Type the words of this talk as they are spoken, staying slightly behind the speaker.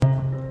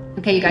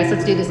Okay, you guys,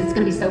 let's do this. It's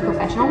going to be so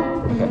professional.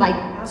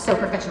 Like, so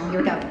professional.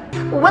 Here we go.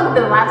 Well, welcome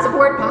to the Live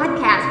Support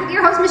Podcast with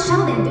your hosts,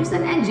 Michelle Van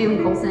Dusen and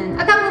June Colson,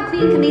 a couple of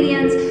clean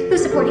comedians who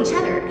support each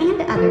other and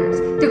others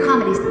through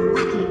comedy's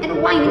wacky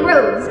and winding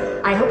roads.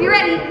 I hope you're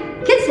ready.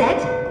 Get set.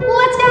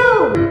 Let's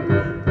go.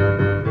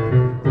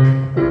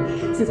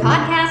 Since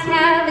podcasts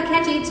have a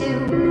catchy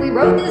tune, we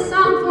wrote this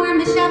song for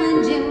Michelle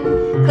and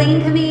June.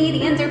 Clean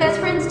comedians are best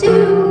friends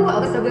too.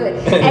 Oh, it's so good.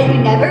 And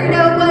you never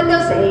know what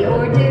they'll say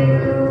or do.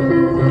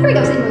 Here we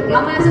go, sing with me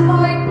on Live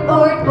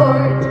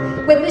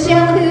Support, with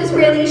Michelle, who's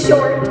really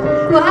short.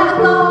 We'll have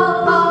a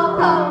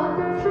ball,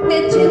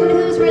 with June,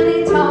 who's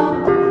really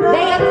tall.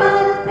 They have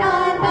fun,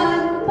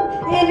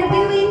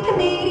 interviewing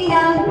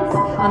comedians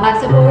on Live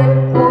Support,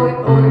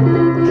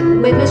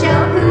 with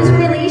Michelle, who's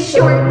really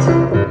short.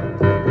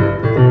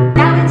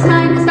 Now it's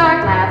time to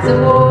start Live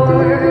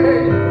Support.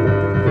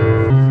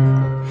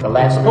 The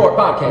Live Support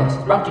Podcast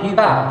is brought to you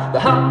by the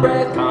Hot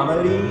Breath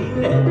Comedy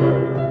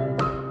Network.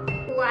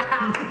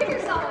 Wow, give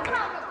yourself a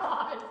round of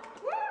applause.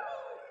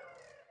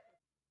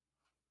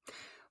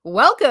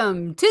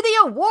 Welcome to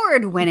the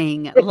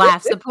award-winning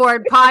Laugh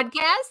Support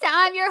Podcast.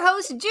 I'm your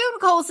host, June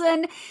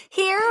Colson,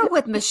 here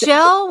with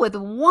Michelle with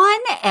one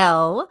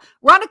L,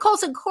 Rhonda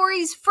Colson,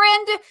 Corey's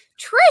friend,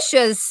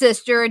 Trisha's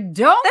sister.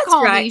 Don't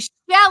call me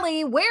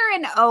Shelly,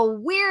 wearing a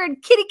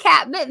weird kitty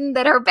cat mitten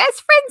that her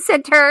best friend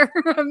sent her,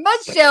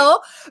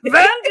 Michelle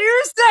Van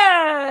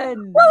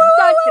Dusen.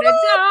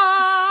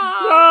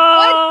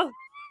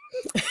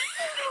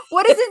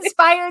 What has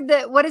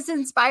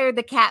inspired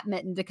the cat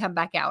mitten to come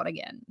back out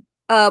again?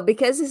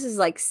 Because this is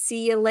like,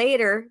 see you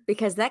later,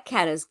 because that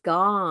cat is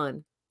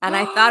gone. And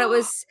I thought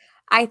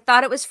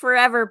it was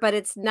forever, but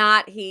it's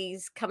not.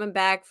 He's coming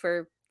back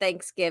for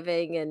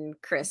Thanksgiving and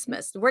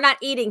Christmas. We're not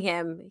eating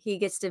him. He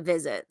gets to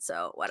visit.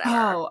 So whatever.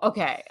 Oh,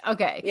 okay.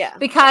 Yeah.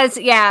 Because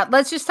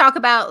let's just talk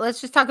about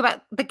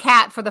the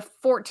cat for the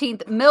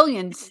 14th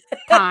millionth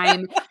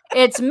time.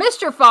 It's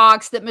Mr.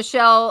 Fox that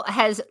Michelle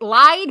has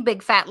lied,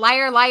 big fat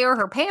liar.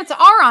 Her pants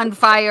are on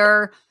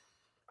fire.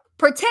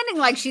 Pretending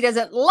like she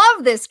doesn't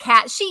love this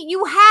cat.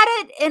 You had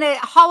it in a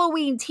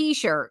Halloween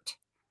t-shirt.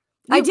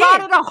 You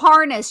bought it a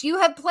harness. You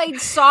have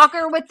played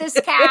soccer with this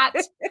cat.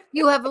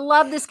 You have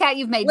loved this cat.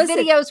 You've made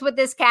videos with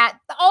this cat.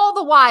 All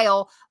the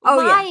while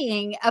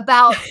lying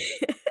about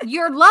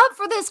your love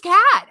for this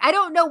cat. I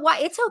don't know why.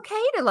 It's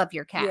okay to love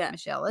your cat,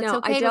 Michelle. It's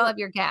okay to love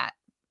your cat.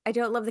 I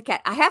don't love the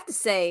cat. I have to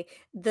say,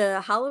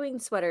 the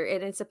Halloween sweater,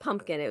 and it's a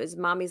pumpkin. It was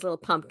Mommy's little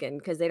pumpkin,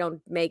 because they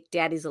don't make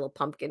Daddy's little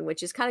pumpkin,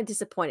 which is kind of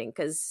disappointing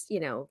because,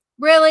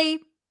 Really?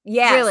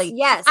 Yes. Really?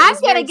 Yes. I'm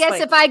going to guess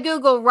if I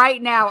Google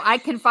right now, I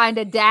can find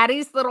a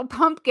Daddy's Little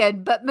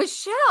Pumpkin. But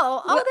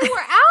Michelle, they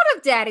were out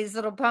of Daddy's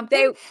Little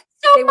Pumpkin.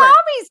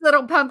 Mommy's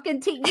Little Pumpkin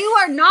you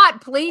are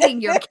not pleading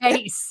your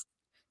case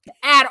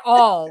at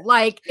all.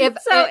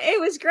 It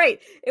was great.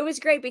 It was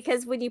great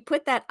because when you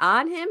put that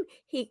on him,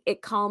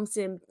 it calms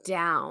him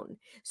down.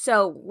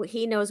 So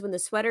he knows when the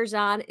sweater's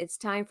on, it's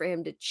time for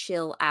him to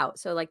chill out.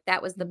 So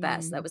that was the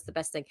best. That was the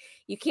best thing.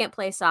 You can't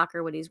play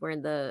soccer when he's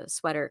wearing the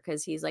sweater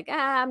because he's like,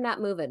 I'm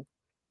not moving.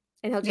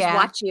 And he'll just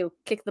watch you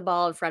kick the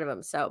ball in front of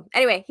him. So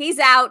anyway, he's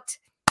out.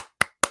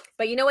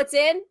 But you know what's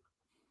in?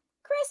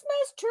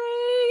 Christmas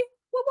tree.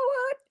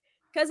 What?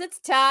 Because it's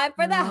time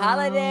for the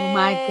holidays. Oh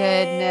my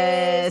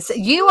goodness.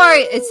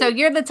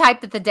 You're the type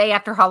that the day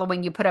after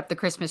Halloween, you put up the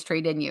Christmas tree,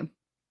 didn't you?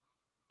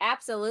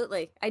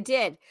 Absolutely. I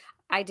did.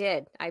 I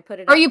put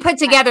it Or you put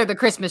together the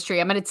Christmas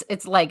tree. I mean, it's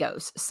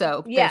Legos.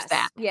 So there's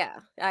that. Yeah.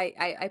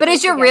 I but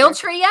is your real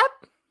tree up?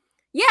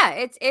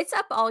 Yeah, it's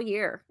up all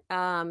year.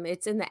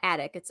 It's in the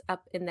attic. It's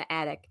up in the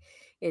attic.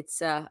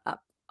 It's up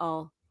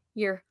all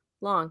year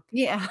long.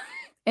 Yeah.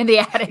 In the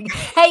attic.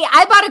 Hey,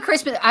 I bought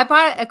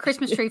a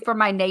Christmas tree for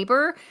my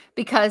neighbor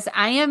because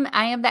I am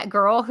that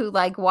girl who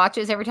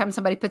watches every time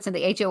somebody puts in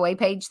the HOA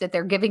page that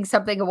they're giving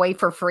something away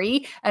for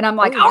free. And I'm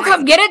like, I'll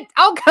come get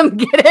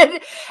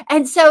it.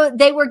 And so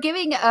they were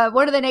giving,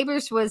 one of the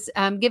neighbors was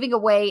giving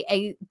away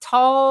a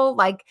tall,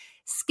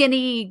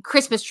 skinny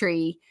Christmas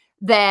tree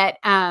that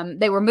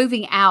they were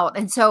moving out.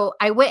 And so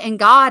I went and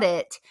got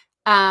it.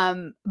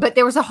 But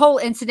there was a whole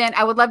incident.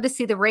 I would love to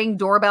see the Ring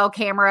doorbell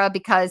camera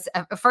because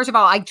first of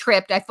all, I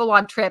full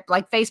on tripped,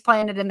 face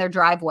planted in their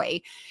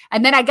driveway.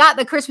 And then I got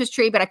the Christmas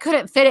tree, but I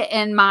couldn't fit it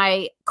in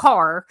my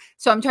car.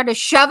 So I'm trying to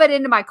shove it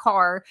into my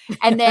car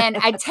and then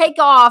I take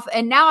off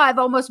and now I've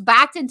almost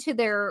backed into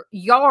their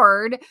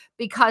yard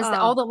because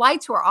all the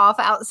lights were off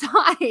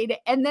outside.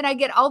 And then I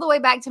get all the way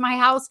back to my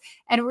house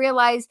and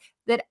realize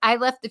that I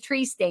left the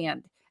tree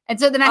stand. And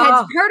so then I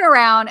had to turn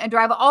around and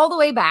drive all the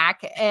way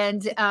back.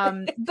 And,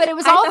 but it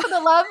was all for the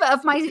love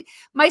of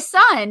my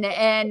son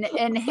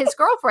and his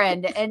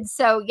girlfriend. And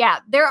so,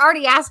 they're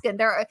already asking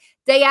the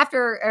day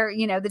after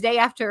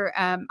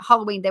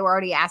Halloween, they were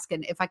already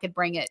asking if I could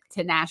bring it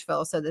to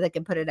Nashville so that they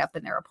could put it up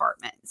in their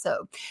apartment.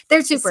 So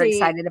they're super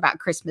excited about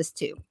Christmas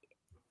too.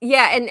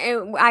 Yeah,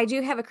 and I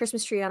do have a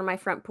Christmas tree on my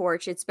front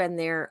porch. It's been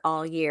there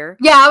all year.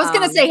 Yeah, I was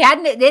gonna say,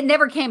 hadn't it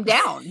never came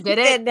down, did it?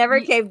 It never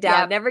came down,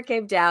 Yeah. never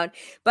came down.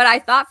 But I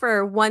thought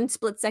for one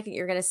split second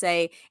you're gonna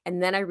say,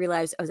 and then I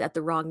realized I was at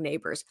the wrong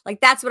neighbors. Like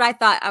that's what I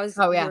thought I was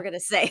Oh, you yeah. were gonna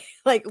say.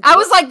 Like I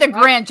was like the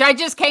Grinch. I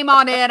just came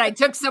on in. I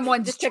took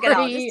someone's just took it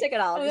all. tree, Just took it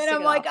all. and just then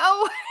took I'm it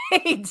all. like, oh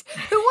wait,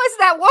 who was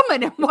that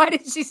woman, and why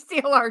did she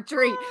steal our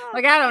tree?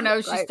 Like I don't know.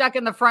 She's Right. stuck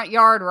in the front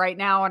yard right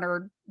now in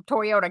her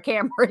Toyota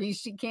Camry.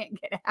 She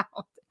can't get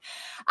out.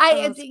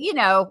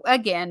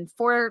 Again,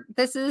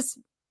 this is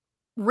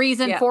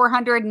reason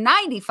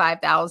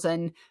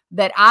 495,000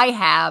 that I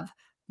have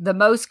the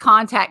most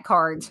contact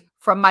cards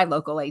from my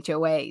local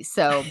HOA.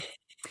 So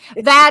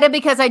that, and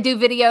because I do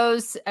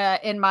videos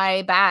in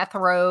my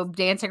bathrobe,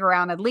 dancing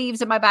around in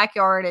leaves in my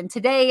backyard. And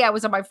today I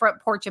was on my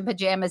front porch in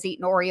pajamas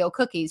eating Oreo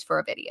cookies for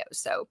a video.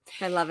 So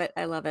I love it.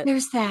 I love it.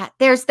 there's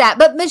that.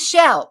 But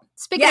Michelle,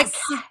 speaking Yes.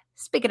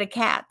 of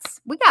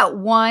cats, we got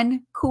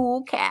one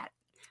cool cat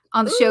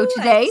on the show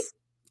today. Nice.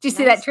 Did you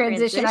see Nice that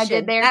transition I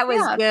did there? That was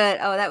Yeah. good.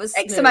 Oh, that was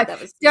Thanks so smooth. much.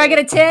 That was Do I get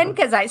a smooth. 10?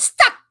 Because I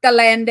stuck the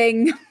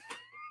landing.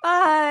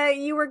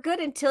 You were good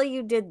until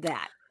you did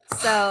that.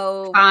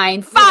 So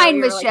Fine, you're like-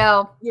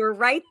 Michelle. you were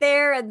right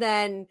there, and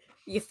then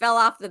you fell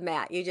off the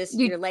mat.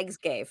 Your legs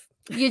gave.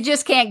 You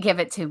just can't give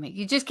it to me.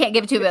 You just can't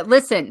give it to me. But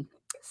listen,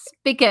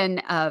 speaking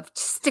of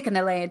sticking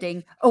the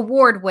landing,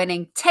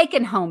 award-winning,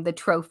 taking home the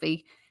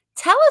trophy,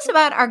 tell us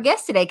about our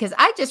guest today, because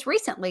I just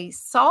recently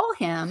saw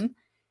him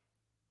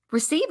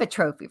receive a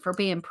trophy for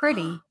being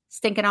pretty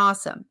stinking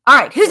awesome. All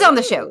right, who's on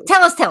the show? Ooh.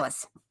 Tell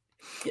us.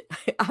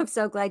 I'm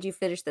so glad you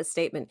finished this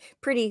statement.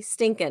 Pretty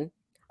stinking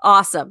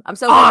awesome. I'm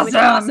so glad you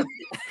mentioned Awesome.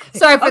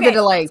 Sorry for the Okay,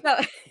 delay.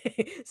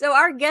 So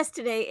our guest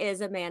today is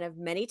a man of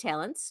many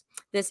talents.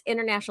 This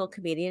international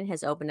comedian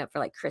has opened up for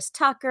like Chris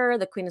Tucker,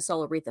 the Queen of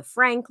Soul, Aretha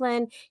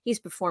Franklin. He's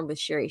performed with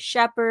Sherry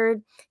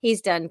Shepherd. He's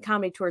done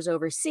comedy tours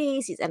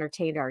overseas. He's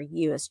entertained our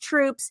U.S.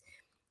 troops.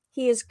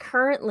 He is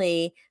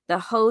currently the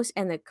host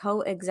and the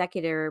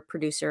co-executive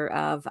producer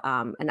of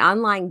an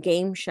online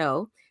game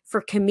show for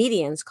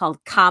comedians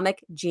called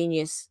Comic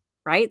Genius,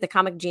 right? The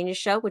Comic Genius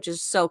Show, which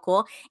is so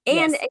cool.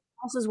 And Yes. he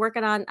also is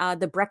working on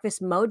the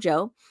Breakfast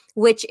Mojo,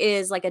 which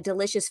is like a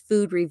delicious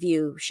food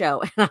review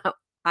show.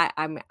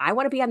 I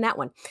want to be on that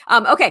one.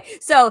 Okay,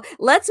 so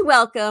let's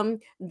welcome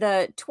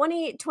the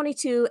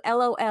 2022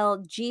 LOL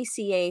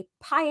GCA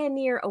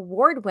Pioneer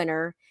Award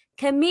winner,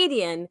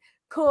 comedian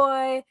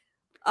Coy.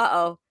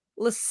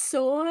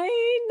 Lasoy?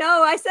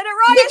 No, I said it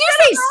wrong. Did you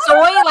say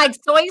soy, like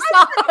soy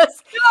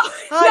sauce?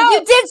 Oh, No.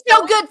 you did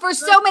so good for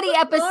so many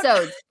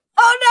episodes.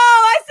 Oh no,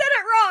 I said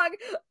it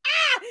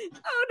wrong.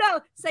 Oh no.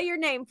 Say your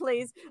name,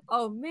 please.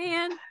 Oh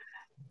man.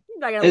 You're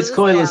not gonna It's live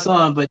Coy this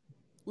down. Lasan, but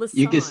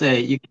you could Lasan.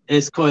 say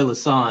it's Coy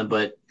Lasan,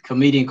 but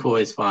comedian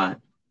Coy is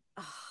fine.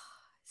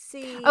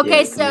 See. Okay,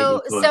 Yeah,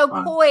 so maybe Coy,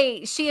 fine.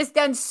 Coy, she has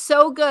done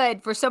so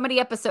good for so many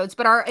episodes,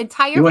 but our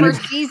entire You wanna-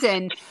 first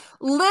season,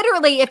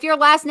 literally, if your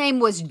last name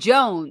was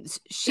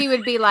Jones, she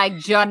would be like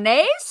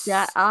Jones,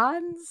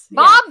 Johns?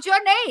 Bob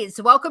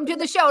Jones. Welcome to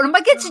the show, and I'm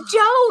like, it's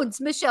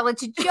Jones, Michelle,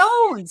 it's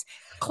Jones.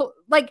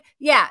 Like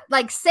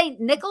Saint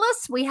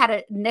Nicholas. We had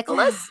a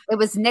Nicholas. It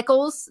was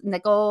Nichols.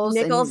 Nichols.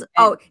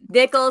 and-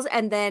 Nichols,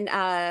 and then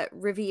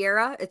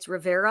Riviera. It's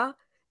Rivera.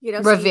 You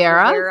know,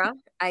 Rivera.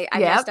 I Yep.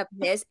 messed up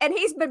his, and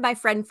he's been my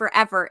friend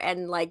forever.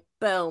 And like,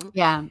 boom.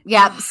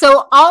 Yeah.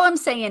 So all I'm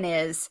saying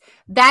is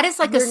that is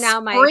like You're a now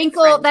my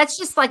sprinkle. friend. That's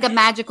just like a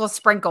magical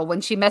sprinkle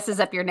when she messes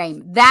up your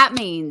name. That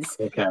means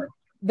Okay.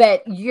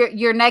 that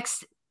your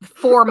next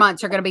 4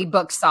 months are going to be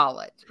booked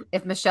solid.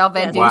 If Michelle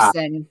Van Wow.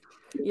 Dusen,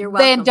 You're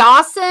Van welcome.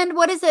 Dawson,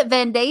 what is it?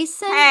 Van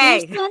Dason?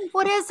 Hey. Dusen?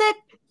 What is it?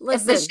 If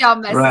Listen, Michelle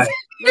messes Right.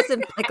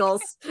 listen,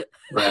 Pickles.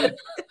 Right.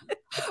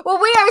 Well,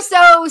 we are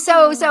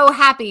so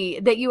happy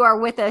that you are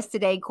with us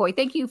today, Coy.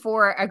 Thank you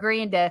for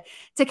agreeing to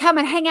come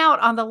and hang out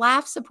on the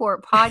Laugh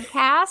Support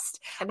podcast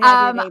And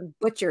have Um, your name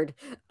butchered.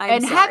 I'm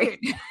and have sorry.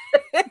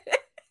 your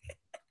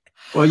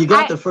Well, you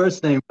got I- the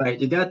first name right.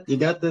 You got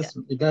this.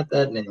 You got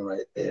that name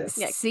right there.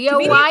 Yeah, COY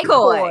Comedian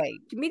Coy.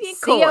 Comedian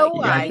COY. Coy.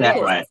 You got yes.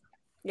 that right.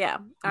 Yeah.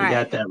 All You right.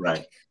 got that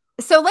right.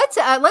 So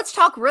let's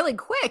talk really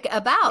quick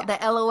about the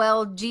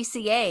LOL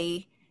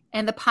GCA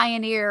and the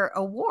Pioneer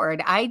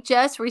Award. I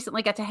just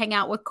recently got to hang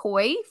out with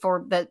Coy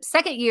for the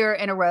second year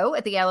in a row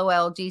at the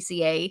LOL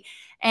GCA,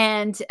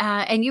 and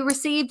you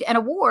received an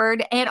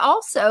award, and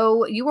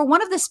also you were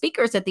one of the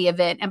speakers at the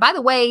event. And by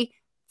the way,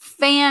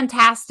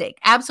 fantastic,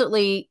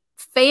 absolutely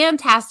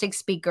fantastic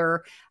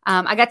speaker.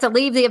 I got to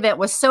leave the event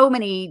with so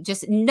many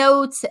just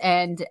notes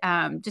and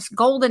just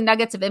golden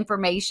nuggets of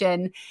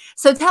information.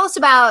 So tell us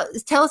about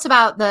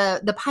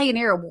the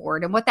Pioneer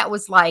Award and what that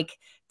was like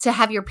to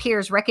have your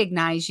peers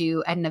recognize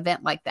you at an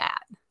event like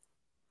that.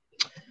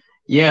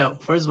 Yeah.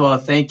 First of all,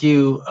 thank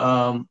you,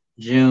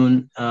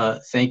 June.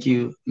 Thank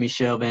you,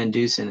 Michelle Van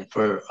Dusen,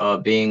 for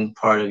being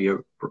part of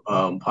your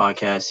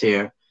podcast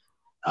here.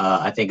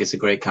 I think it's a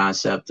great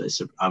concept.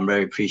 I'm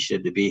very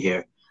appreciative to be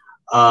here.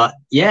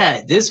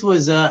 Yeah, this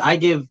was I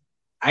give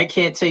I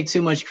can't take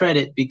too much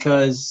credit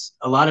because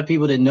a lot of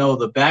people didn't know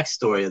the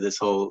backstory of this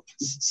whole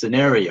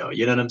scenario.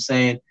 You know what I'm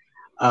saying?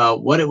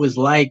 What it was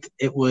like,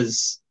 it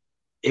was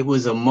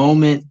a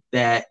moment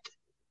that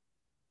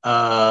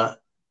that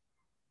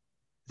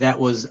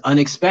was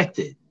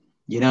unexpected.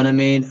 You know what I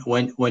mean?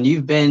 When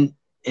you've been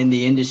in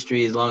the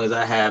industry as long as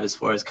I have, as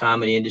far as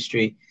comedy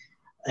industry,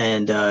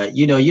 and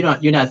you know,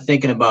 you're not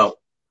thinking about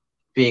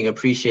being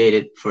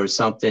appreciated for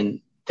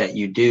something that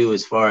you do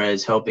as far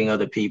as helping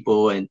other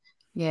people and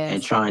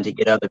trying to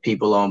get other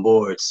people on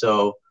board.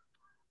 So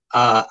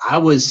I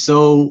was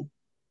so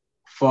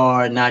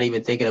far not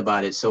even thinking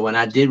about it. So when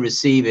I did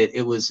receive it,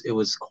 it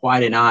was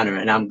quite an honor,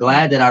 and I'm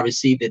glad that I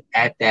received it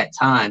at that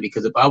time,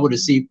 because if I would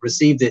have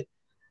received it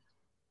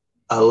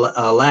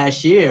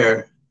last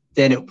year,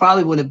 then it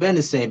probably wouldn't have been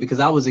the same, because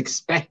I was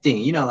expecting,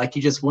 you know, like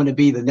you just want to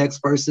be the next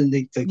person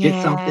to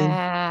get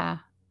something.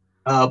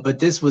 But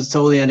this was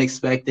totally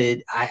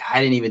unexpected.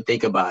 I didn't even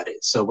think about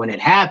it. So when it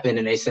happened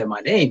and they said my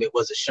name, it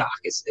was a shock.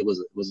 It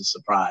was a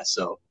surprise.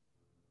 So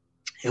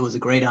it was a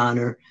great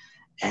honor.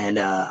 And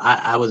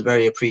I was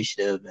very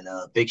appreciative, and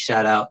a big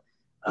shout out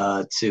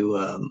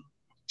to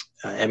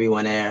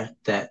everyone there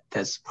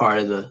that's part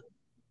of the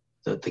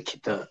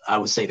I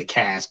would say the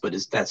cast, but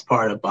that's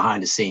part of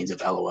behind the scenes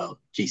of LOL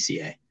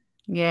GCA.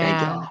 Yeah.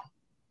 Thank y'all.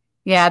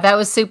 Yeah, that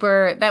was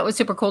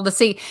super cool to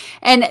see.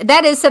 And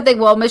that is something,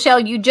 well, Michelle,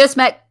 you just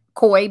met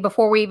Coy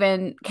before we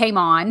even came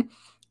on,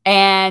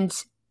 and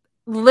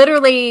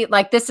literally,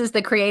 like, this is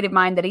the creative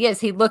mind that he is.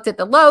 He looked at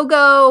the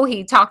logo,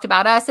 he talked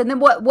about us, and then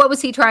what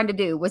was he trying to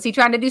do? Was he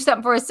trying to do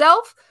something for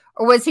himself,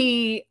 or was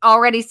he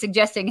already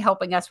suggesting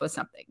helping us with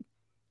something?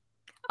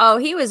 Oh,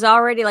 he was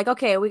already like,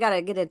 okay, we got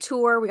to get a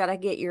tour. We got to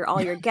get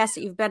all your guests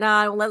that you've been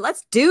on.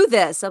 Let's do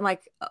this. I'm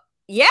like,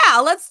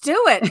 yeah, let's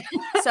do it.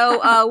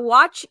 So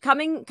watch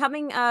coming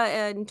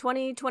in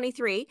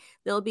 2023,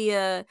 there'll be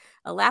a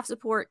Laugh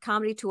Support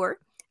comedy tour.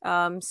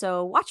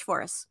 So watch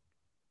for us.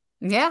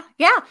 Yeah.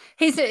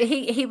 He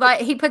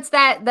puts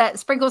that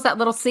sprinkles that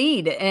little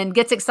seed and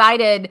gets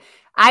excited.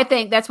 I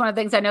think that's one of the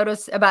things I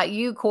notice about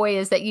you, Coy,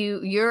 is that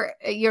you're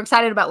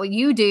excited about what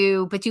you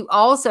do, but you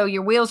also,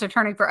 your wheels are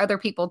turning for other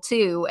people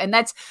too. And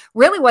that's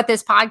really what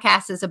this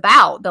podcast is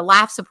about, the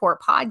Laugh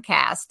Support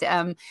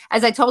podcast.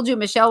 As I told you,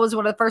 Michelle was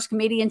one of the first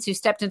comedians who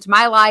stepped into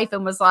my life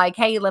and was like,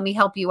 hey, let me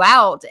help you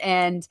out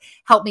and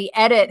help me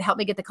edit, help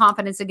me get the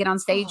confidence to get on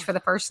stage for the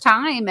first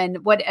time.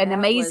 And what an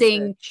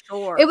amazing,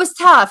 it was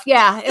tough.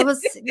 Yeah, it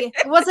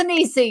wasn't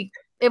easy.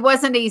 It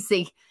wasn't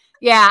easy.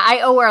 Yeah,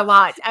 I owe her a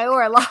lot.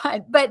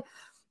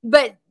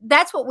 But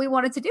that's what we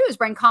wanted to do, is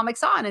bring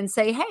comics on and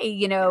say, hey,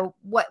 you know,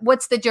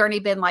 what's the journey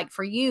been like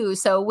for you?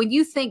 So when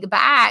you think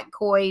back,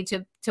 Coy,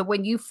 to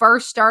when you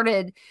first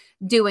started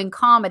doing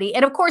comedy,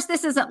 and of course,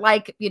 this isn't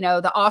like, you know,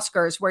 the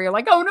Oscars where you're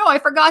like, oh no, I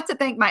forgot to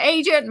thank my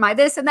agent, my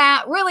this and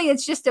that. Really,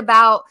 it's just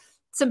about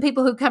some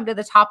people who come to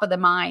the top of the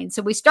mind.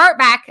 So we start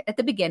back at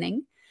the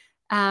beginning.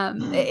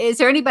 Is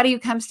there anybody who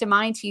comes to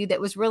mind to you that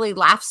was really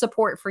Laugh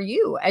Support for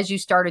you as you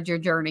started your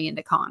journey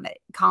into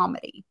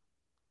comedy?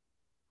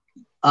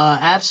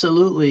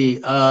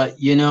 Absolutely.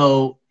 You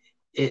know,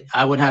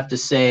 I would have to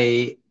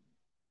say,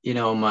 you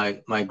know,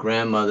 my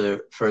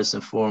grandmother, first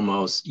and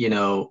foremost, you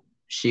know,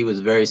 she was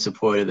very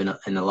supportive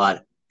in a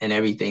lot, in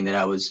everything that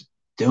I was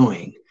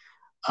doing.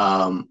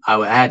 I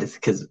had to,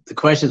 because the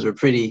questions were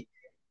pretty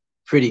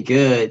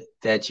good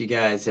that you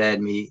guys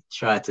had me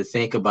try to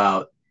think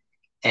about.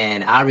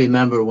 And I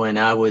remember when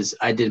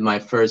I did my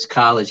first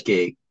college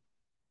gig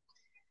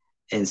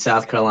in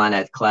South Carolina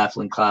at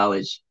Claflin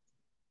College.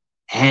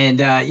 And,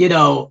 you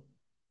know,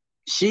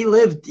 she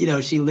lived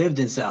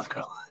in South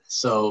Carolina.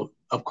 So,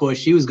 of course,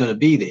 she was going to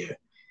be there.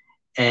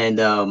 And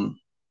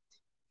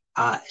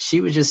she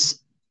was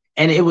just,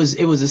 and it was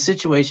a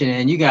situation,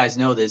 and you guys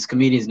know this,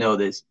 comedians know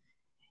this.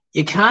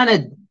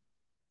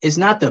 It's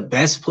not the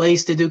best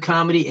place to do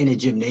comedy, in a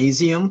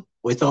gymnasium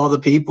with all the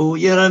people.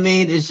 You know what I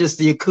mean? It's just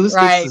the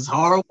acoustics is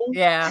horrible.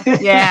 Yeah.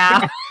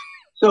 Yeah.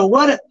 So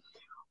what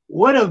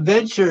a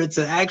venture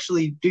to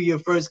actually do your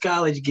first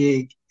college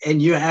gig,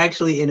 and you're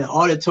actually in an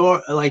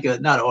auditorium,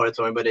 not an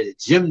auditorium, but a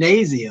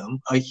gymnasium,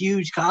 a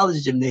huge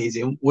college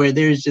gymnasium where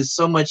there's just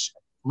so much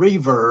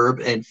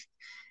reverb, and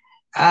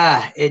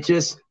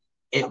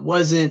it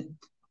wasn't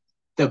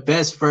the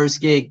best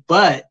first gig.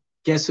 But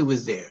guess who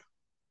was there?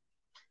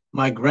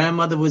 My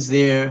grandmother was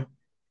there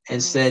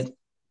and said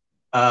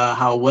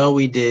how well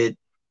I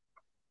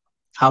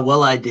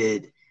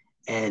did,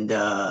 and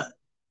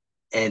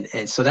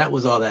so that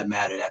was all that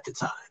mattered at the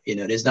time. You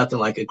know, there's nothing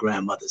like a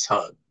grandmother's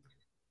hug.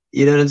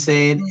 You know what I'm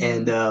saying?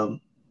 Mm-hmm.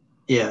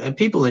 And and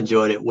people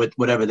enjoyed it with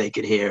whatever they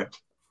could hear,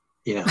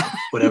 you know,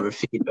 whatever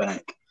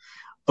feedback.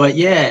 But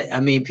yeah, I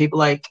mean, people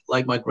like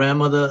my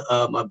grandmother,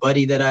 my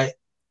buddy that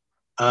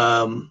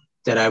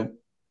I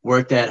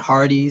worked at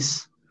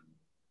Hardee's.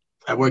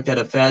 I worked at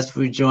a fast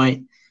food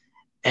joint,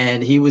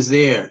 and he was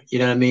there. You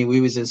know what I mean?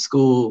 We was in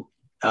school,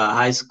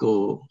 high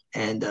school,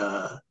 and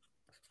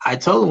I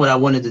told him what I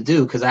wanted to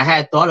do, because I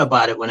had thought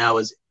about it when I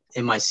was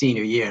in my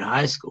senior year in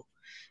high school.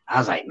 I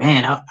was like,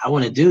 man, I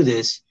want to do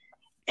this.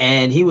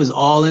 And he was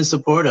all in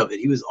support of it.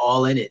 He was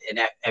all in it.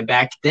 And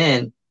back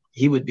then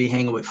he would be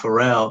hanging with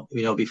Pharrell,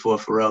 before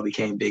Pharrell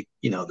became big,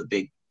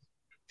 the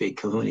big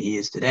kahuna he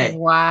is today.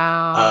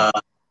 Wow.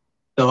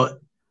 So,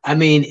 I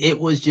mean, it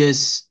was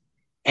just,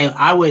 and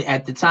I would,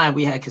 at the time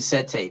we had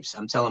cassette tapes.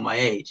 I'm telling my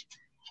age.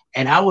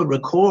 And I would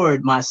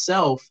record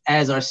myself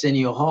as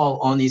Arsenio Hall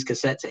on these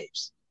cassette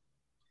tapes.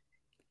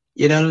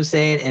 You know what I'm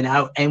saying?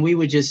 And we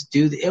would just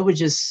do, it was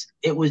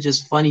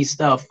just fun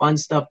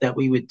stuff that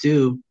we would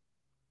do.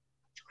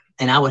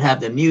 And I would have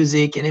the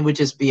music, and it would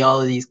just be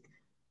all of these,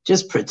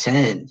 just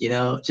pretend,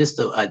 just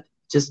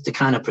to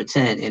kind of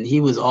pretend. And he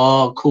was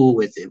all cool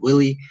with it.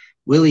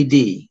 Willie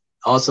D,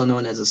 also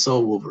known as a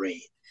Soul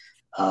Wolverine,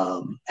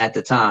 at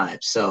the time.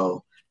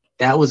 So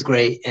that was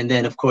great. And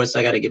then, of course,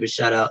 I got to give a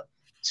shout out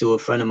to a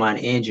friend of mine,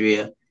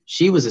 Andrea.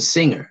 She was a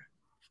singer,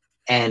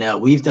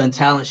 and we've done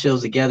talent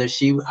shows together.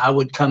 I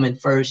would come in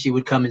first, she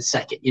would come in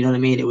second. You know what I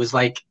mean? It was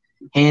like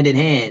hand in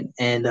hand,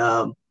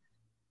 and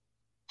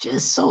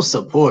just so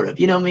supportive.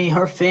 You know what I mean?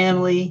 Her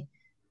family,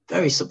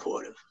 very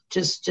supportive.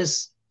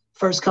 Just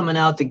first coming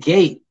out the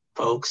gate,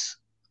 folks,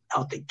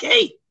 out the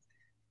gate.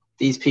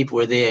 These people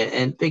were there,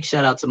 and big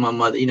shout out to my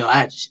mother.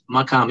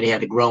 My comedy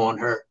had to grow on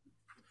her,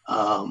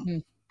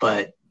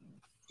 but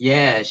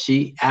yeah,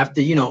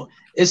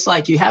 it's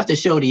like you have to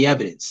show the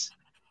evidence.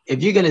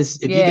 If you're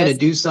gonna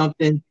do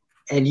something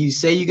and you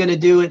say you're gonna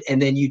do it,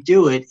 and then you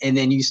do it, and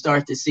then you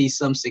start to see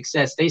some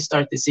success. They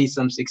start to see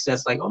some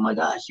success, like, oh my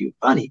gosh, you're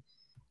funny.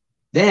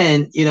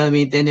 Then you know what I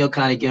mean. Then they'll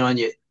kind of get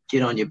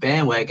on your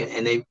bandwagon,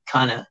 and they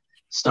kind of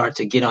start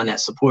to get on that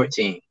support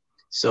team.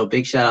 So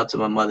big shout out to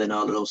my mother and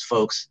all of those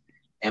folks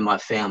and my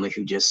family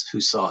who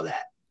saw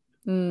that.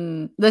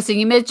 Listen,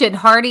 you mentioned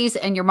Hardee's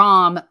and your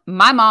mom.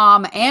 My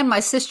mom and my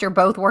sister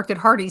both worked at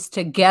Hardee's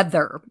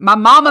together. My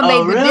mama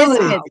made the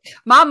biscuits.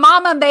 My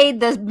mama made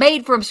the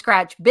made from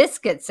scratch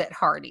biscuits at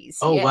Hardee's.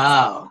 Oh, yes.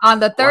 Wow. On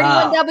the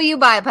 31W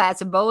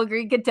bypass in Bowling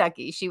Green,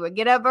 Kentucky. She would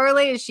get up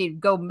early and she'd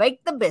go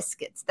make the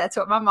biscuits. That's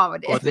what my mama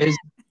did. Well,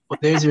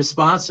 there's your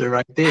sponsor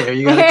right there.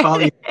 You got to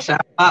call your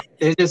shout out.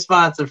 There's your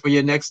sponsor for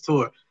your next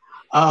tour.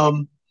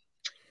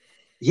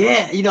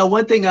 Yeah,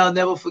 one thing I'll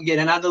never forget,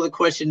 and I know the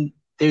question,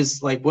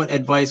 there's like, what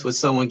advice would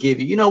someone give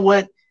you? You know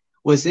what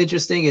was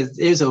interesting is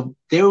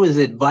there was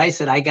advice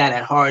that I got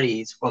at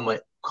Hardee's from a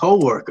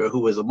coworker who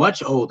was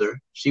much older.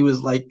 She was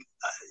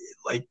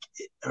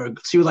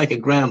she was like a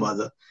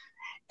grandmother,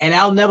 and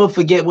I'll never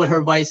forget what her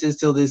advice is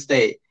till this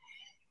day.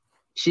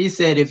 She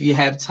said, if you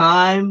have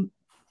time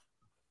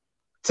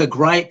to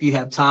gripe, you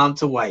have time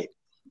to wipe.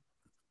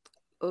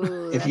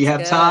 Ooh, if you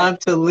have time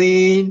to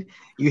lean,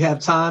 you have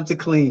time to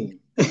clean.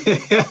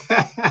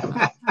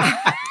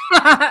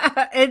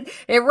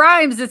 It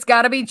rhymes. It's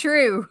got to be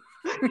true.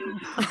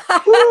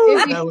 That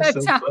was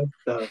some fun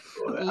stuff.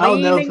 I'll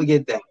never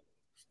forget that.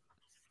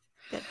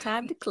 Got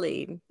time to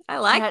clean. I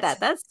like that.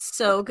 That's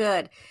so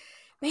good.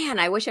 Man,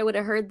 I wish I would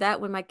have heard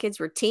that when my kids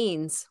were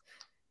teens.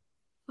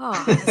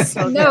 Oh, that's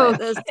so good.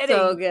 That's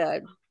so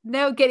good.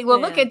 No kidding.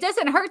 Well, look, it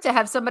doesn't hurt to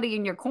have somebody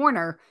in your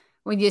corner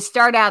when you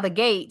start out of the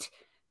gate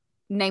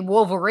named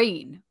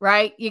Wolverine,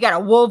 right? You got a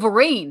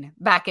Wolverine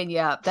backing you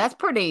up. That's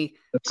pretty.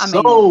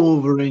 Soul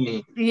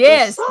Wolverine.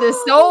 Yes, the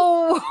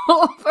Soul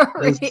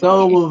Wolverine. The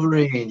Soul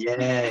Wolverine.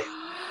 Yeah.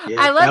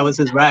 That was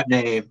his rap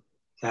name.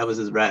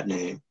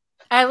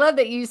 I love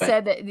that you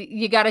said that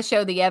you got to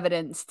show the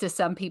evidence to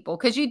some people,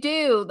 because you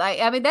do.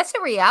 That's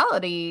a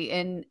reality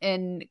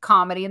in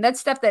comedy, and that's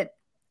stuff that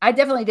I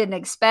definitely didn't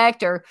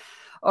expect or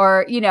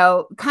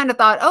kind of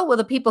thought, oh, well,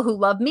 the people who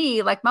love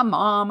me, like my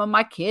mom and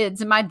my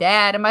kids and my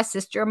dad and my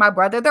sister and my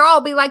brother, they'll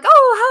all be like,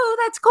 oh,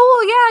 that's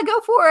cool. Yeah,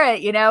 go for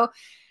it,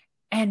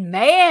 And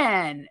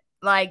man,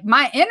 like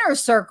my inner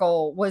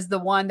circle was the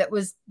one that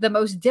was the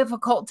most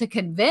difficult to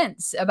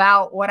convince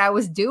about what I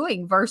was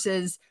doing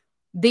versus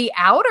the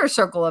outer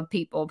circle of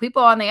people.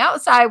 People on the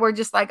outside were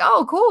just like,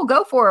 oh, cool,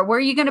 go for it. Where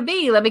are you going to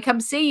be? Let me come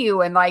see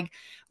you. And like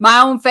my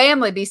own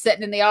family be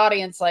sitting in the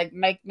audience, like,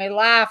 make me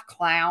laugh,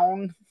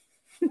 clown.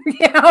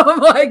 I'm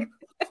like,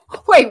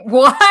 wait,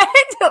 what?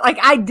 Like,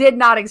 I did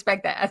not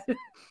expect that.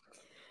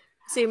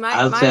 See,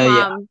 my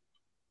mom.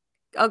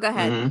 Oh, go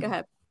ahead. Mm-hmm. Go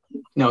ahead.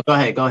 No, go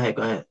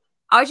ahead.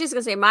 I was just going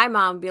to say, my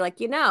mom would be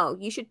like,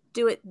 you should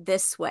do it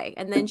this way.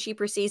 And then she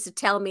proceeds to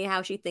tell me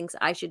how she thinks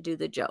I should do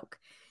the joke.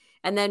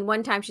 And then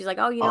one time she's like,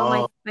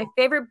 my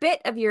favorite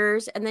bit of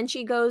yours. And then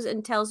she goes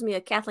and tells me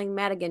a Kathleen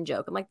Madigan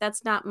joke. I'm like,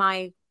 that's not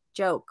my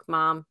joke,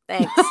 Mom.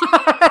 Thanks.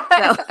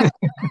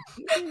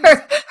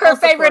 Her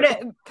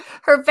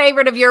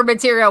favorite of your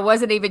material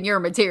wasn't even your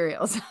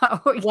material. So,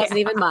 wasn't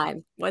even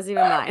mine.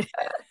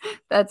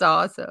 That's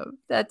awesome.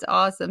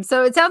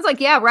 So it sounds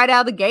like, right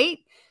out of the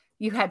gate,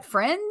 you had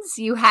friends,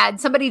 you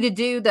had somebody to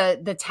do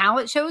the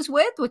talent shows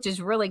with, which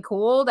is really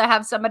cool to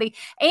have somebody.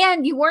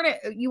 And you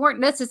weren't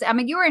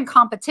necessarily, you were in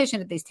competition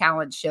at these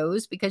talent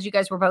shows because you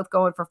guys were both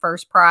going for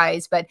first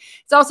prize, but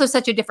it's also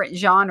such a different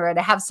genre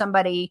to have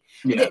somebody.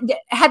 Yeah.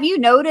 Have you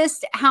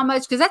noticed how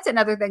much, because that's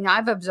another thing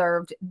I've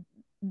observed,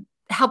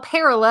 how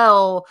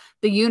parallel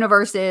the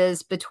universe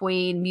is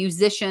between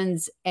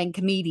musicians and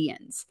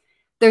comedians.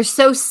 they're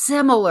so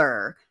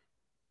similar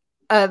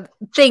of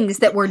things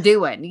that we're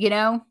doing, you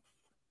know?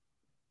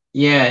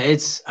 Yeah,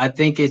 I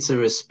think it's a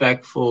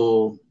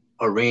respectful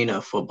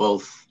arena for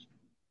both.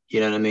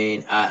 You know what I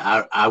mean?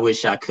 I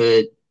wish I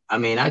could. I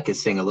mean, I could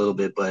sing a little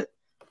bit, but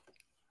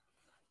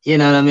you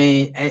know what I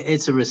mean?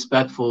 It's a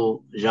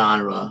respectful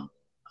genre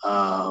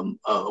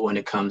when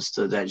it comes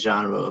to that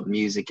genre of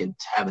music and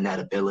having that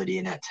ability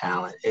and that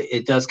talent.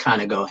 It does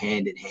kind of go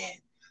hand in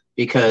hand,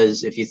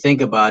 because if you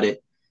think about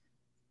it,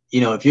 you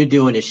know, if you're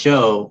doing a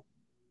show,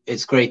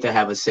 it's great to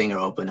have a singer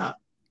open up.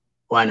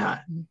 Why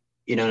not?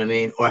 You know what I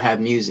mean? Or have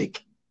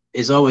music.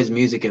 There's always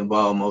music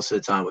involved most of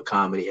the time with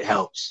comedy. It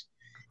helps.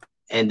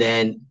 And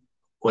then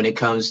when it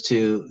comes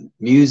to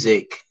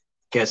music,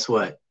 guess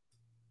what?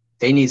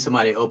 They need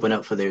somebody to open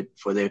up for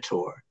their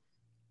tour.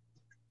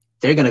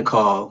 They're going to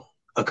call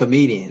a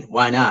comedian.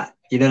 Why not?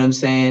 You know what I'm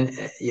saying?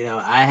 You know,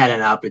 I had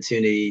an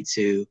opportunity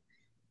to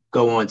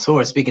go on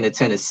tour. Speaking of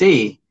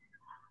Tennessee,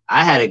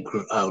 I had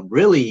a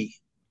really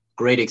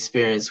great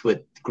experience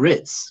with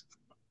Grits,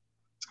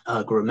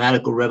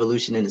 Grammatical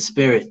Revolution in the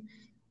Spirit.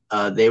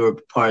 They were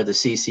part of the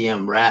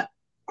CCM rap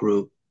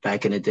group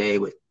back in the day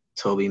with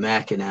Toby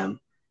Mac and them.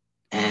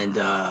 And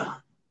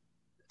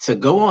to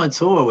go on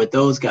tour with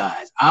those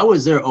guys, I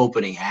was their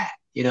opening act.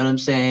 You know what I'm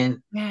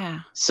saying?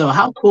 Yeah. So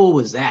how cool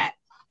was that?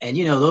 And,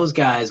 you know, those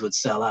guys would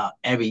sell out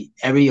every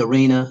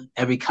arena,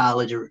 every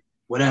college or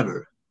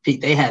whatever.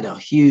 They had a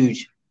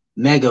huge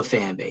mega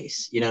fan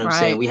base. You know what I'm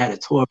saying? We had a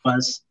tour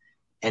bus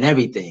and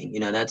everything. You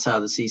know, that's how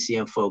the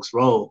CCM folks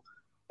roll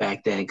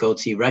back then,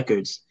 Goatee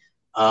Records.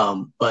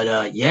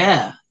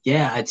 Yeah,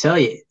 I tell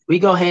you, we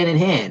go hand in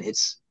hand.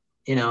 It's,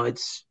 you know,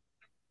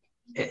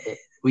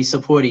 we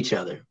support each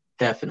other.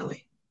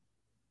 Definitely.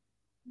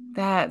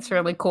 That's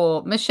really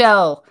cool.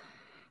 Michelle,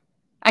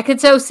 I could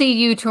so see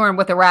you touring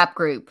with a rap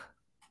group.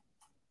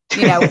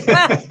 You know,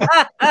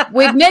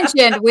 we've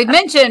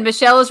mentioned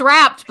Michelle has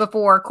rapped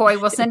before. Coy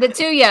will send it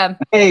to you.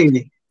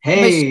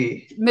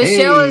 Hey,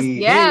 Michelle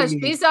is,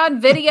 she's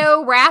on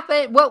video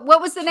rapping. What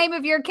was the name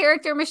of your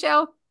character,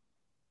 Michelle?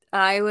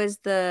 I was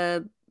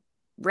the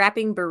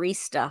rapping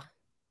barista.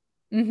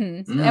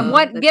 Mm-hmm.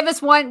 And give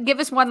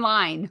us one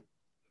line.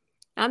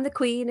 I'm the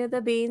queen of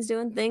the beans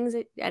doing things.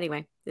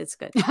 Anyway, it's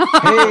good.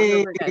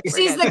 Hey.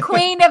 She's the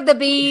queen of the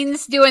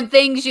beans doing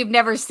things you've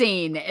never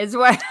seen is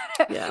what.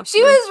 Yeah.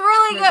 She was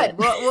really good.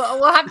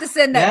 We'll have to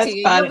send that to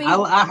you.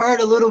 I heard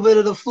a little bit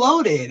of the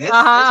flow there. That's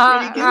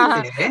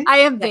pretty good.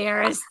 I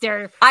embarrassed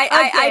her.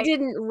 I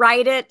didn't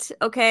write it.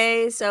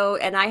 Okay. So,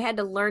 and I had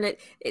to learn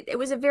it. It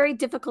was a very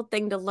difficult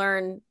thing to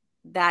learn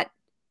that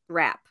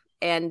rap.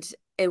 And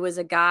it was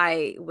a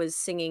guy was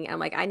singing. I'm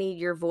like, I need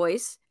your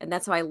voice. And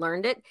that's how I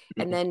learned it.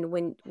 And then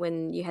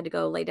when you had to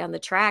go lay down the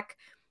track,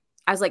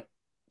 I was like,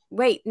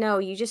 wait, no,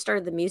 you just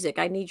started the music.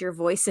 I need your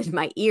voice in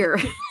my ear.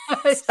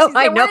 So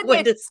I know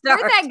when to start.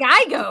 Where'd that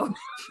guy go?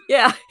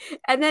 Yeah.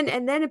 And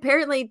then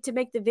apparently to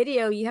make the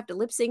video, you have to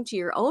lip sync to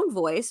your own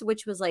voice,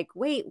 which was like,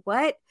 wait,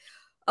 what?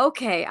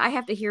 Okay, I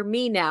have to hear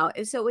me now.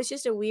 And so it was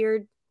just a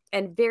weird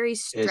and very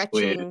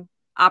stretching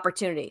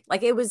opportunity.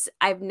 Like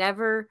I've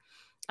never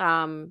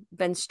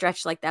been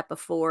stretched like that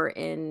before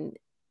in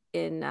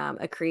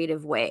a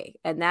creative way.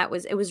 And it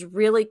was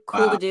really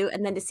cool to do.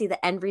 And then to see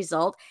the end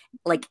result,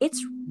 like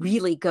it's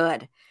really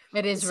good.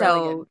 It is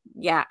really good.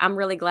 Yeah, I'm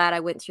really glad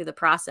I went through the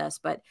process,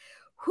 but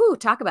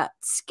talk about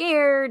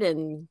scared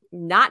and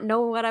not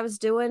knowing what I was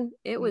doing.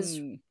 It was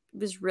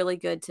really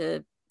good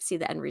to see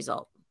the end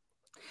result.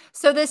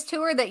 So this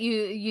tour that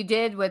you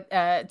did with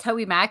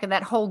Toby Mac and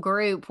that whole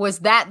group, was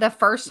that the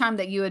first time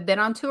that you had been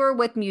on tour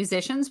with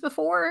musicians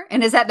before?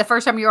 And is that the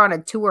first time you were on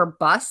a tour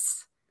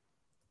bus?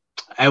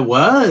 It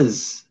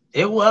was.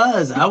 I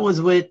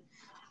was with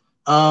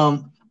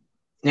I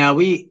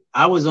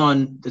was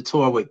on the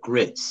tour with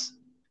Grits,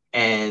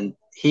 and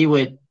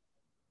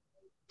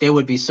there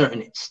would be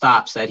certain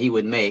stops that he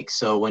would make.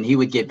 So when he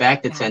would get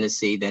back to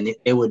Tennessee, then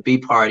it would be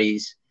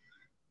parties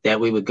that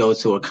we would go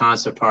to, or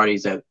concert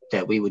parties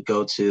that we would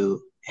go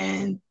to.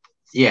 And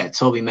yeah,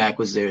 Toby Mac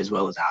was there as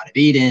well as Out of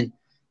Eden.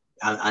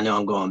 I know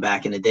I'm going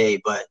back in the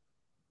day, but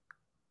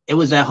it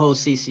was that whole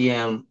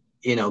CCM,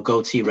 you know,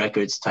 Goatee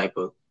Records type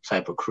of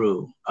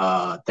crew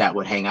that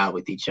would hang out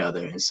with each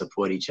other and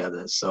support each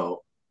other.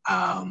 So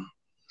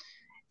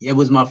it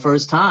was my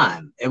first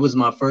time. It was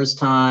my first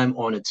time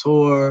on a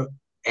tour,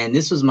 and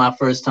this was my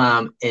first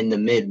time in the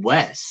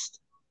Midwest.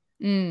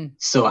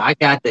 So I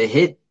got to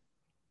hit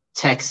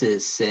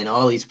Texas and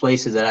all these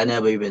places that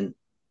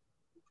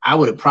I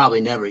would have probably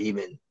never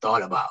even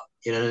thought about.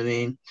 You know what I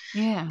mean?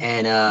 Yeah.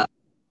 And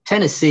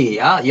Tennessee,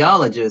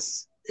 y'all are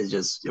just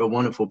you're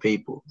wonderful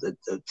people. The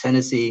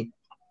Tennessee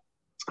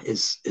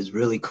is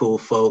really cool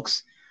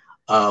folks.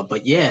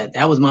 But yeah,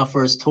 that was my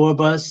first tour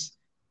bus.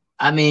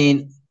 I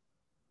mean,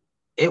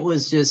 it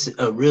was just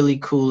a really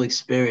cool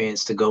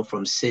experience to go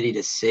from city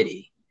to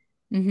city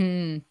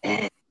and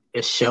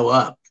just show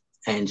up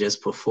and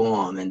just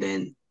perform. And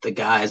then the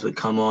guys would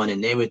come on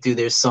and they would do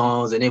their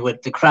songs, and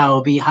the crowd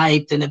would be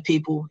hyped, and the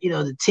people, you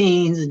know, the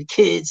teens and the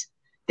kids,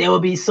 they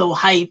would be so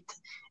hyped.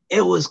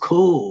 it was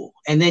cool.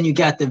 And then you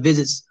got to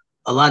visit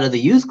a lot of the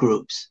youth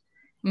groups,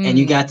 and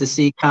you got to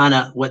see kind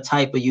of what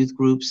type of youth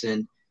groups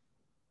and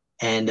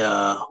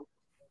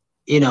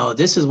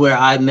this is where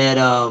I met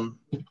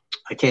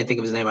I can't think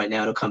of his name right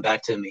now. It'll come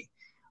back to me.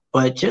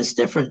 But just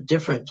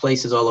different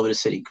places all over the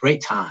city.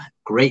 Great time.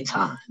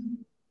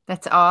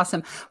 That's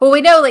awesome. Well,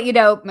 we know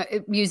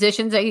that,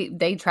 musicians,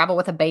 they travel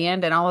with a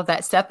band and all of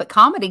that stuff, but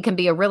comedy can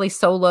be a really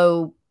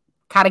solo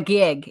kind of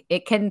gig.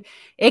 It can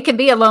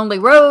be a lonely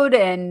road.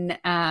 And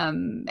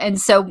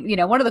so,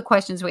 one of the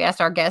questions we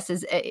asked our guests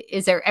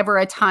is there ever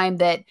a time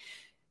that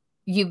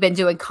you've been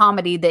doing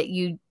comedy that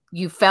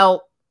you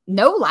felt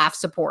no laugh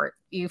support?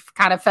 You've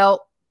kind of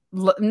felt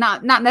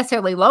not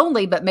necessarily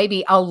lonely, but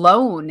maybe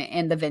alone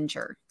in the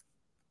venture.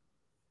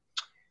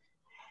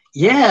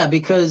 Yeah,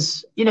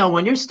 because,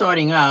 when you're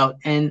starting out,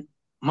 and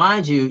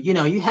mind you,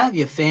 you have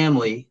your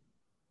family,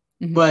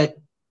 but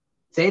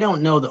they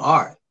don't know the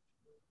art.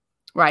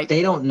 Right.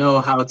 They don't know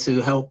how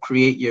to help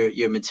create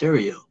your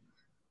material.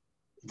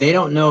 They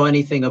don't know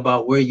anything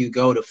about where you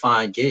go to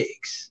find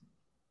gigs.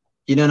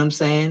 You know what I'm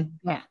saying?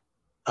 Yeah.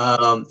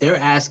 They're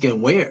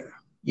asking where,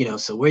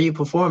 so where you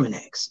performing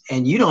next?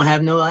 And you don't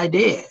have no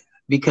idea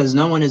because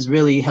no one has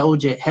really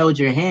held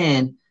your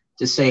hand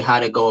to say how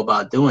to go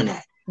about doing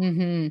that.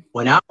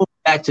 When I moved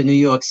back to New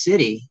York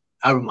City,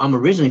 I'm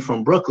originally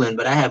from Brooklyn,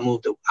 but I had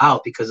moved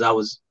out because I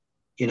was,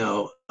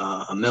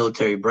 a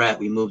military brat.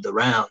 We moved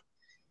around,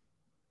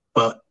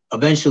 but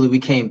eventually we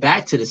came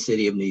back to the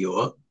city of New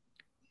York,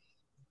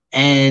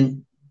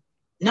 and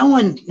no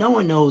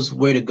one knows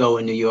where to go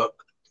in New York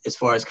as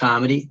far as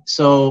comedy.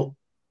 So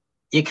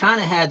you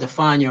kind of had to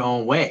find your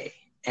own way.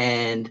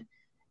 And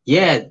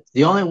yeah,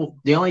 the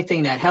only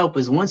thing that helped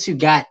is once you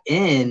got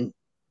in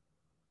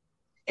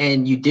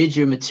and you did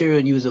your material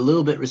and you was a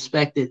little bit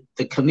respected,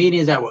 the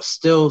comedians that were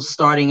still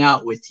starting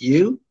out with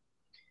you,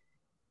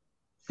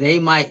 they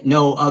might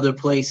know other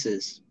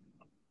places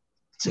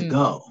to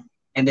go.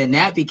 And then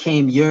that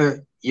became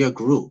your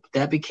group.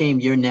 That became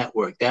your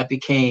network. That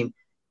became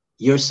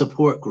your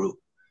support group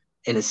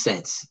in a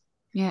sense.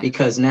 Yeah.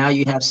 Because now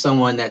you have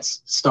someone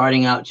that's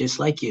starting out just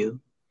like you.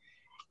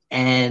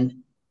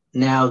 And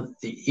now,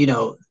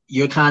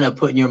 you're kind of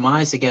putting your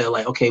minds together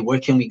like, okay, where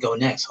can we go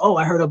next? Oh,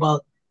 I heard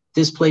about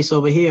this place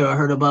over here. I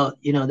heard about,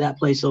 that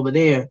place over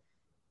there.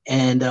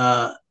 And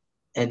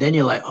then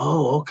you're like,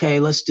 oh, okay,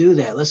 let's do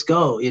that. Let's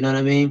go. You know what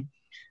I mean?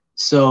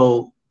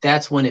 So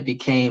that's when it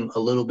became a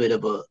little bit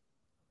of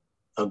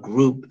a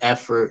group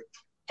effort.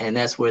 And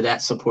that's where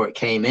that support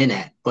came in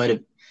at. But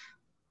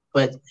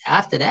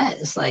after that,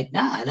 it's like,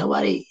 nah,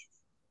 nobody,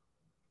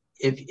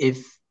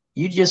 if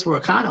you just were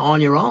kind of on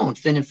your own,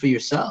 fending for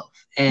yourself.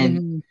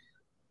 And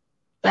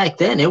back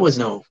then there was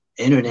no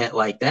internet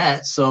like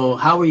that. So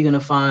how are you going to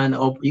find,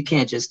 you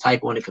can't just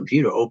type on a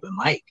computer, open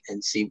mic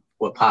and see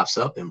what pops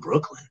up in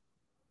Brooklyn.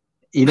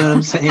 You know what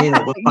I'm saying?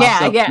 Or what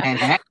pops up in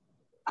Manhattan.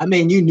 I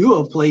mean, you knew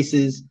of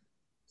places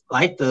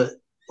like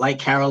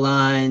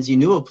Caroline's, you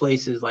knew of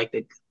places like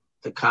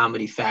the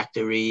Comedy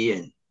Factory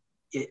and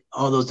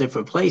all those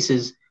different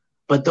places,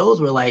 but those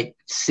were like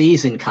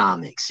seasoned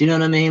comics. You know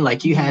what I mean?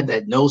 Like you had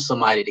to know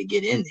somebody to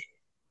get in there.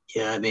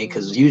 You know what I mean?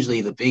 Because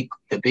usually the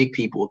big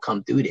people would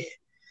come through there.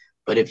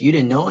 But if you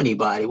didn't know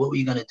anybody, what were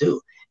you going to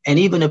do? And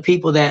even the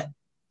people that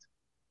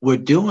were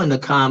doing the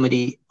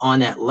comedy on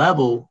that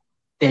level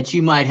that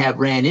you might have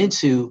ran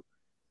into,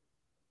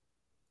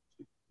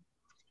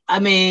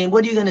 I mean,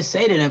 what are you going to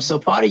say to them? So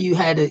part of you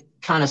had to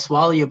kind of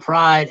swallow your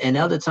pride, and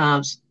other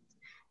times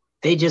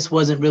they just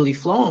wasn't really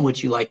flowing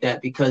with you like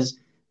that because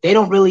they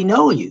don't really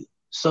know you.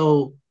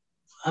 So,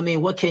 I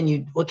mean, what can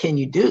you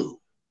do?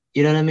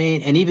 You know what I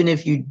mean? And even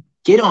if you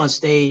get on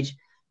stage,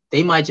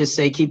 they might just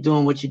say, keep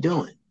doing what you're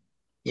doing.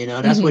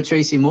 That's what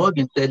Tracy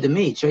Morgan said to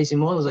me. Tracy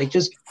Morgan was like,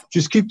 just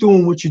keep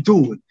doing what you're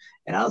doing.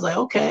 And I was like,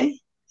 okay,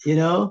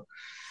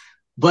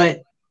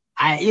 but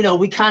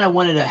we kind of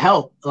wanted to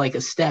help, like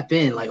a step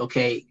in, like,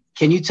 okay,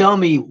 can you tell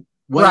me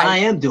what I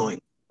am doing?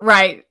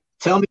 Right.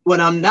 Tell me what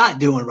I'm not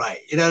doing right.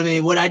 You know what I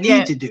mean? What I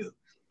need to do.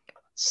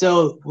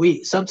 So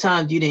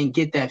sometimes you didn't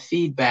get that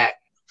feedback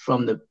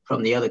from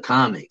the other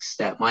comics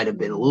that might have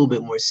been a little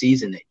bit more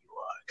seasoned than you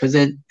are. Because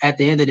then at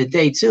the end of the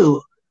day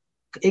too,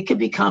 it can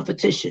be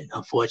competition,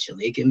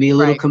 unfortunately. It can be a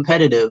little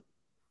competitive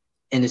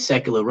in the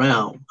secular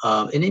realm.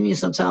 And even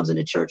sometimes in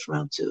the church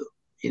realm too,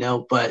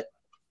 but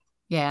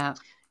yeah.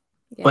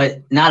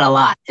 But not a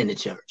lot in the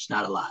church,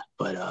 not a lot.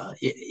 But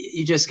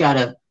you just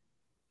gotta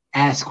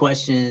ask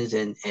questions,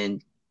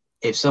 and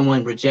if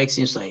someone rejects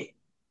you, it's like,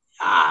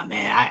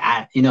 man,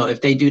 I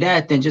if they do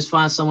that, then just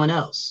find someone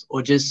else,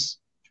 or just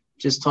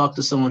talk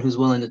to someone who's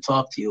willing to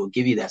talk to you or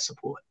give you that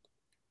support.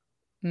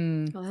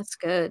 Well, that's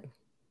good.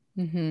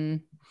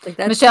 Like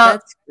Michelle,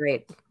 that's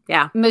great.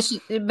 Yeah,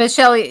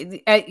 Michelle,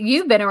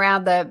 you've been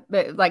around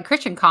the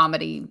Christian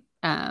comedy.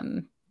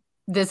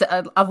 Does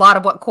a lot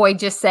of what Coy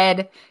just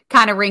said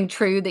kind of ring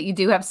true, that you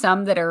do have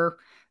some that are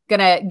going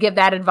to give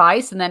that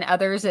advice, and then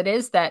others it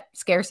is that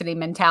scarcity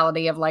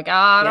mentality of like,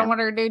 I don't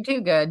want her to do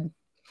too good.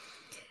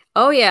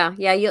 Oh yeah,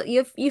 yeah.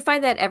 You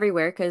find that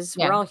everywhere because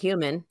Yeah. we're all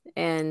human,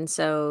 and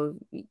so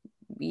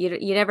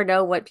you never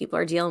know what people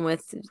are dealing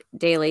with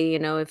daily. You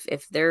know,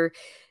 if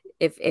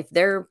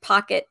their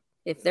pocket,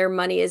 if their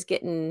money is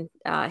getting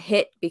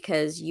hit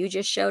because you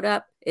just showed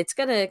up, it's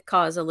gonna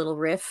cause a little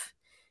riff.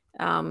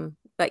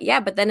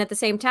 But then at the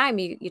same time,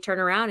 you turn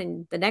around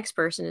and the next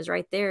person is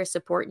right there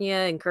supporting you,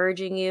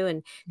 encouraging you,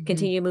 and Mhm.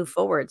 continue to move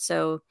forward.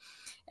 So,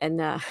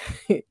 and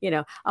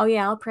oh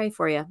yeah, I'll pray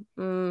for you.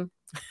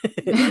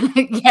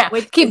 Yeah,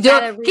 keep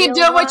doing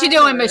what you're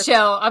doing,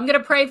 Michelle. I'm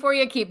gonna pray for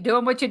you. Keep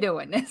doing what you're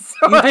doing.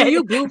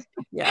 You boo.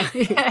 Yeah.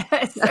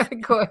 Yes,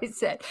 Corey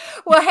said.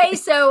 Well, hey,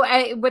 so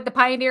with the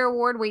Pioneer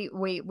Award,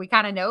 we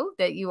kind of know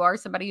that you are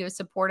somebody who is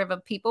supportive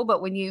of people.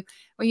 But when you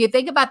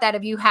think about that,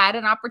 have you had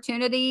an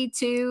opportunity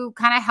to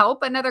kind of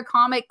help another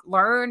comic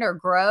learn or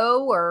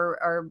grow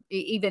or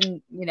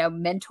even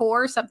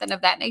mentor, something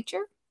of that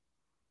nature?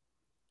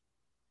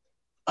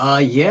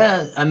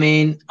 Yeah. I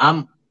mean,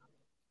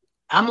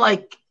 I'm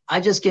like, I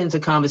just get into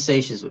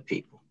conversations with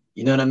people.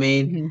 You know what I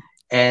mean? Mm-hmm.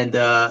 And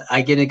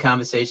I get in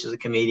conversations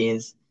with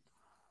comedians,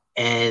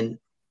 and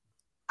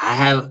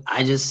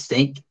I just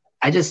think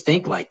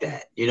like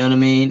that. You know what I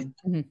mean?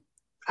 Mm-hmm.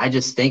 I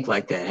just think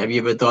like that. Have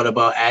you ever thought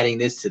about adding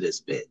this to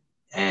this bit?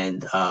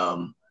 And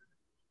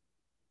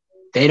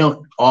they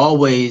don't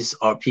always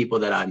are people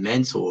that I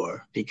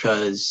mentor,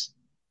 because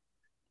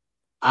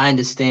I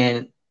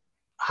understand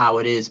how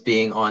it is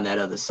being on that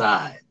other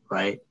side,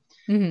 right?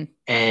 Mm-hmm.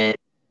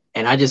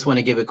 And I just want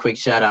to give a quick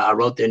shout out. I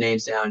wrote their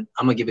names down.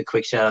 I'm gonna give a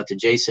quick shout out to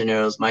Jason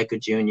Earls, Michael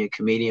Jr.,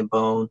 Comedian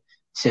Bone,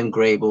 Tim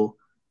Grable,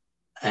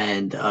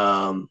 and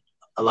a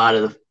lot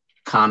of the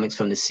comics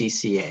from the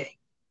CCA.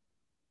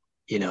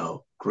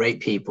 Great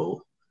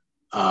people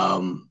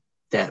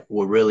that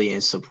were really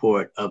in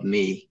support of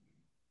me,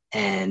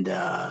 and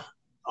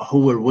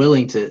who were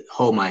willing to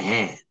hold my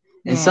hand.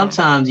 And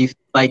sometimes you feel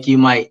like you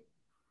might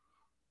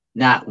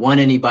not want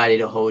anybody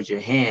to hold your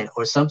hand,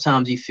 or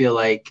sometimes you feel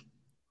like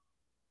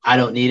I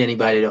don't need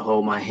anybody to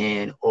hold my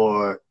hand,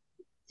 or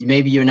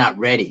maybe you're not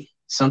ready.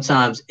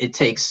 Sometimes it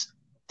takes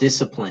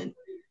discipline,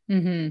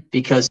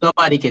 because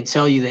somebody can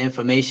tell you the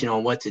information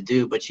on what to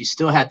do, but you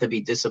still have to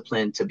be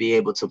disciplined to be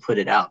able to put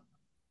it out.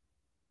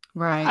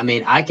 Right. I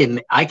mean, I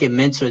can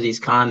mentor these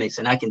comics,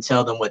 and I can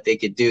tell them what they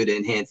could do to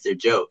enhance their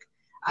joke.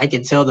 I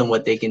can tell them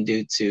what they can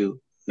do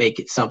to make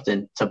it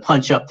something, to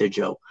punch up their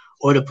joke,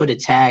 or to put a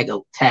tag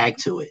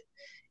to it.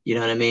 You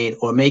know what I mean?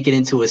 Or make it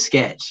into a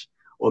sketch,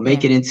 or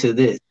make it into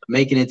this,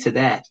 make it into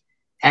that.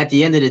 At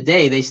the end of the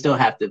day, they still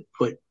have to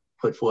put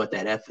forth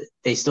that effort.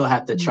 They still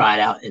have to try it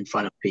out in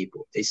front of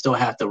people. They still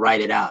have to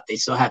write it out. They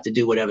still have to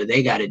do whatever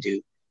they got to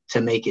do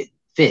to make it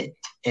fit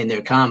in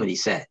their comedy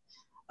set.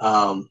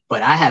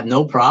 But I have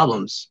no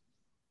problems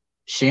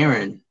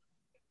sharing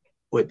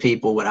with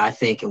people what I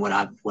think and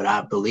what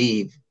I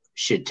believe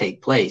should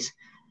take place.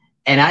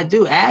 And I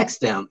do ask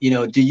them,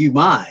 do you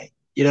mind?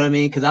 You know what I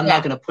mean? Because I'm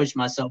not going to push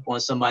myself on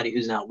somebody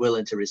who's not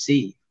willing to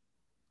receive.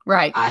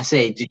 Right. I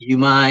say, do you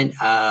mind?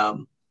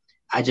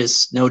 I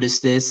just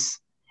noticed this.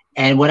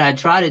 And what I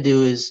try to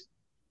do is,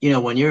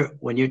 when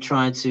you're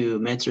trying to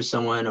mentor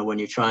someone, or when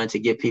you're trying to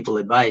give people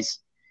advice,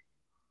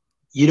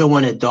 you don't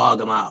want to dog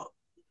them out.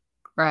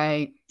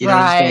 Right. You know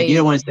what I'm saying? You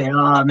don't want to say,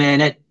 oh man,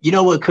 that,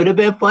 what could have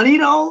been funny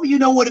though?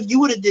 What if you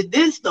would have did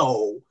this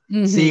though?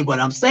 See what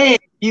I'm saying?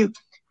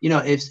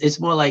 It's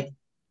more like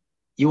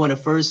you want to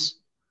first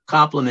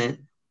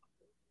compliment,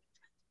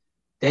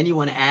 then you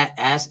want to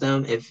ask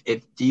them if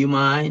do you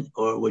mind,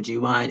 or would you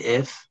mind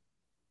if?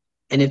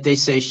 And if they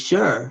say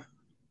sure,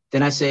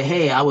 then I say,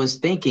 hey, I was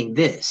thinking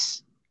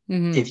this.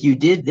 If you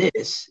did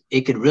this,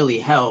 it could really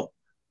help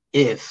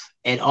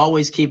and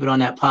always keep it on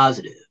that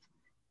positive.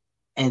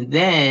 And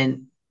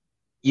then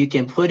you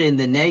can put in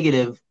the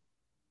negative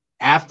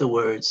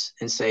afterwards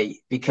and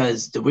say,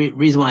 because the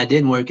reason why it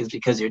didn't work is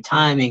because of your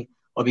timing,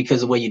 or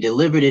because of the way you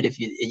delivered it. If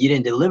you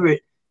didn't deliver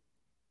it.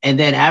 And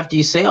then after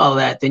you say all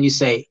that, then you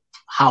say,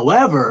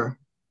 however,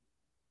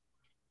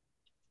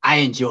 I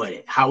enjoyed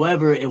it.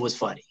 However, it was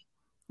funny.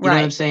 You know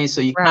what I'm saying?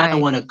 So you kind of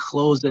want to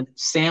close and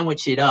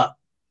sandwich it up,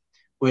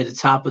 where the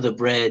top of the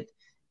bread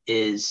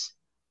is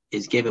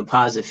giving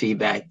positive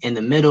feedback. In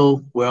the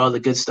middle, where all the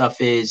good stuff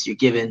is, you're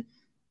giving,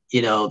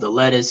 the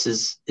lettuce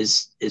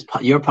is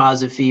your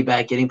positive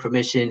feedback, getting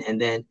permission.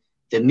 And then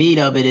the meat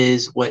of it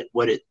is what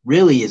it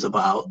really is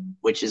about,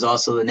 which is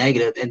also the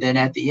negative. And then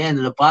at the end,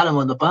 at the bottom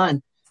of the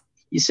bun,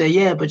 you say,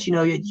 yeah, but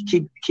you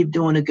keep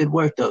doing the good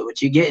work though.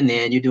 But you're getting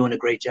there, and you're doing a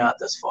great job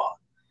thus far.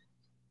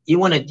 You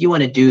want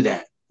to do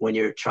that when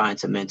you're trying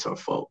to mentor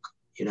folk.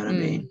 You know what I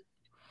mean?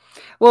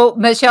 Well,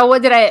 Michelle,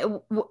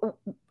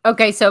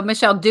 okay, so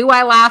Michelle, do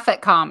I laugh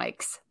at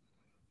comics?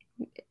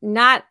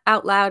 Not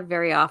out loud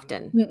very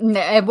often.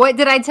 What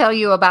did I tell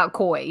you about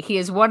Coy? He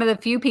is one of the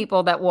few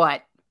people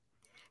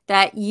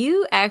that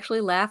you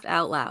actually laughed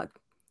out loud.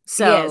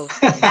 So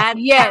that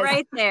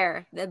right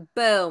there, the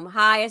boom,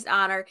 highest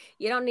honor.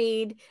 You don't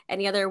need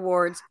any other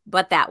awards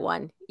but that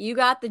one. You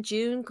got the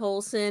June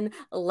Colson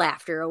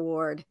Laughter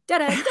Award.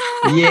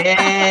 Da-da-da.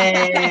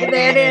 Yeah.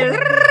 There it is.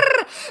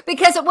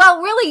 Because,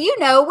 well, really,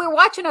 we're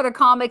watching other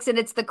comics and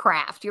it's the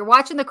craft. You're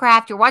watching the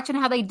craft. You're watching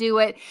how they do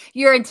it.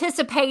 You're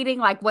anticipating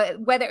like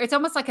whether it's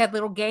almost like a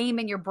little game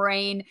in your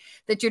brain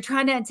that you're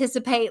trying to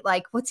anticipate,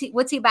 like what's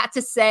he about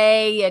to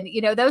say,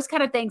 and those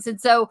kind of things. And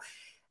so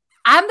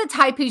I'm the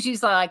type who's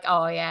usually like,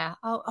 oh yeah,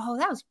 oh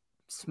that was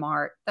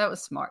smart. That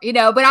was smart,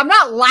 but I'm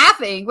not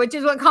laughing, which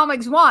is what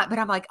comics want. But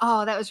I'm like,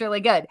 oh, that was really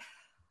good.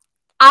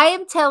 I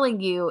am telling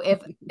you,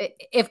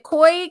 if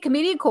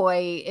comedian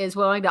Coy is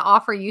willing to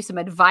offer you some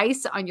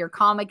advice on your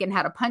comic and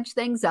how to punch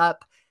things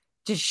up,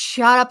 just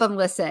shut up and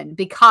listen,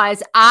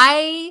 because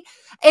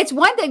it's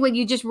one thing when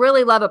you just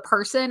really love a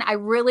person.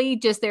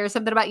 There's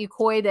something about you,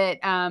 Coy,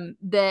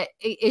 that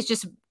is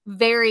just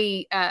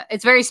very,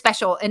 it's very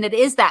special. And it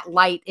is that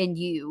light in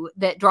you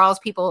that draws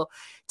people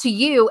to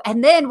you.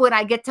 And then when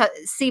I get to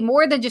see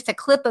more than just a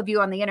clip of you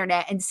on the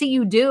internet and see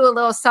you do a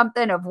little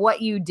something of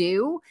what you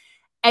do,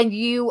 and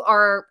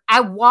I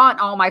want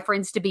all my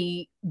friends to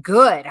be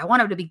good. I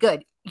want them to be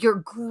good. You're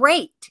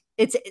great.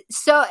 It's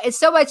so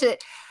much that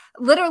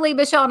literally,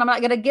 Michelle, and I'm not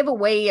going to give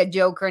away a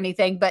joke or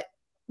anything, but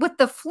with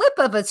the flip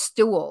of a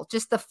stool,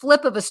 just the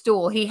flip of a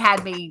stool, he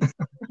had me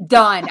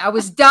done. I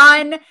was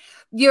done.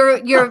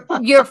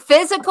 Your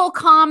physical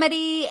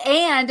comedy,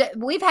 and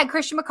we've had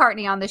Christian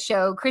McCartney on the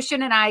show.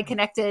 Christian and I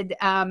connected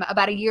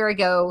about a year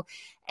ago,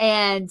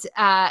 and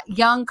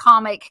young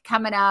comic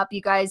coming up.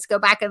 You guys go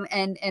back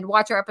and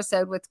watch our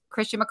episode with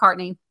Christian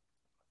McCartney.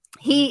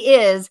 He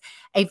is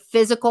a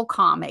physical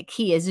comic.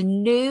 He is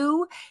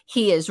new.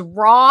 He is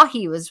raw.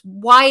 He was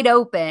wide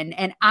open.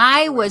 And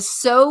I was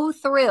so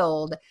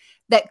thrilled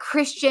that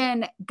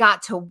Christian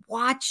got to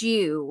watch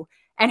you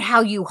and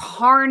how you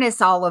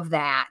harness all of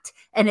that.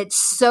 And it's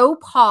so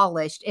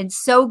polished and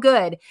so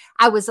good.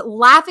 I was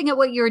laughing at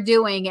what you're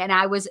doing, and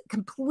I was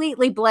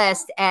completely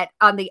blessed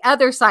on the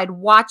other side,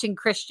 watching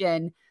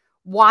Christian,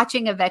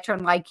 watching a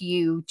veteran like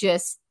you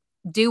just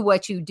do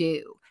what you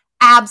do.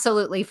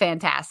 Absolutely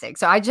fantastic.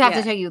 So I just have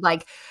to tell you,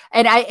 like,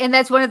 and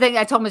that's one of the things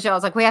I told Michelle. I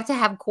was like, we have to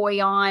have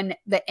Coy on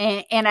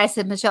and I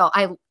said, Michelle,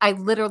 I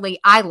literally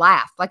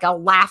laughed. Like a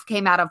laugh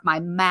came out of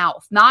my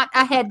mouth, not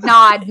a head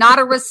nod, not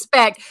a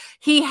respect.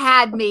 He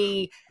had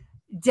me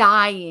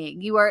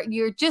dying.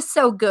 You're just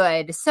so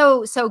good.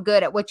 So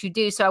good at what you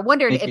do. So I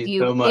wondered if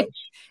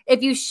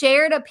you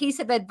shared a piece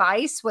of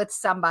advice with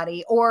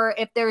somebody, or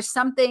if there's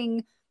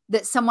something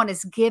that someone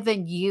has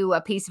given you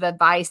a piece of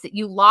advice that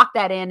you lock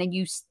that in and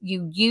you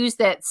use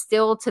that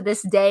still to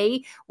this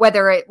day,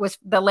 whether it was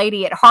the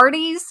lady at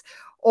Hardee's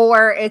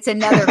or it's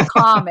another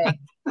comic.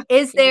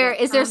 Is there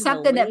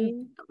something that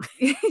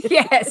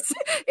yes,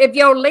 if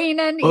you're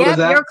leaning,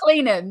 you're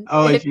cleaning.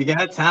 Oh, if you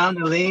got time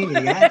to lean,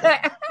 you got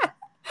time.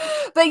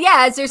 But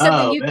yeah, is there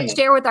something you can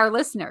share with our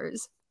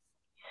listeners?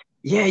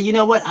 Yeah, you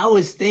know what? I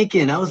was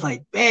thinking, I was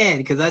like, man,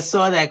 because I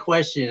saw that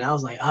question. I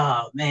was like,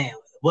 oh man,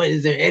 what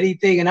is there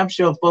anything? And I'm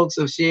sure folks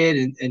have shared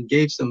and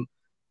gave some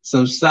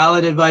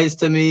solid advice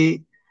to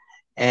me.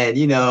 And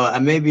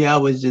maybe I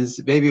was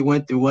just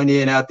went through one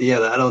ear and out the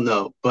other. I don't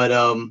know. But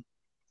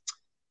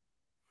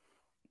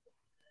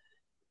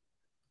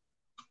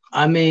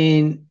I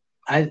mean,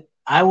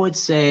 I would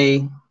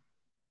say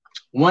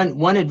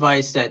one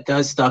advice that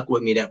does stuck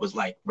with me that was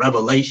like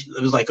revelation.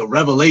 It was like a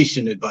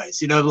revelation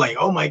advice, like,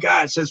 oh my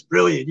gosh, that's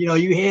brilliant.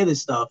 You hear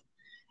this stuff.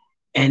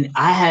 And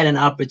I had an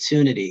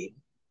opportunity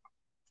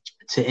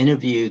to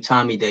interview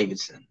Tommy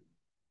Davidson.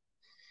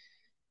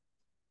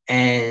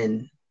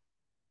 And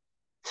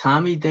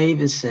Tommy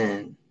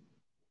Davidson,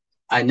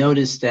 I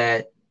noticed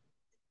that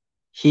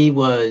he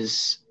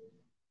was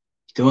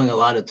doing a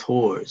lot of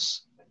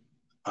tours.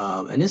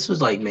 And this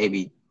was like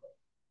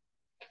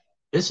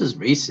this was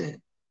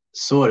recent,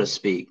 so to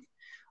speak,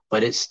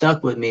 but it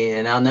stuck with me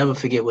and I'll never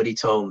forget what he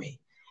told me.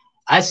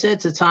 I said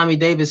to Tommy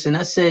Davidson,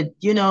 I said,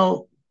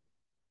 you're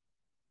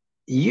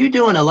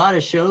doing a lot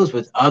of shows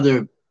with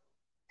other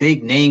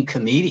big name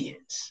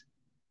comedians.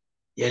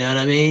 You know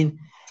what I mean?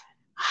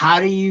 How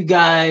do you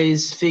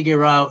guys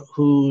figure out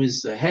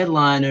who's the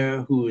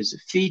headliner, who is a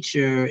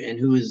feature, and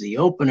who is the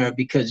opener?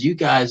 Because you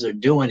guys are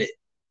doing it.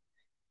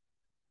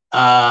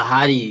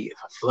 How do you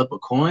flip a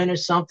coin or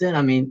something?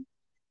 I mean,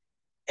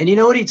 and you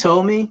know what he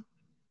told me?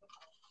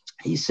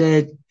 He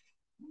said,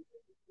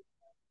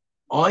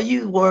 all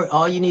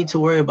you need to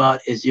worry about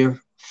is your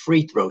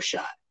free throw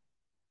shot.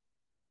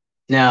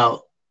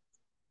 Now,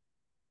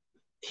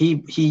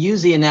 he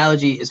used the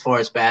analogy as far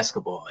as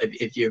basketball.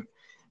 If your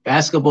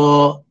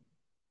basketball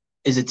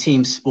is a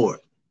team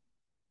sport,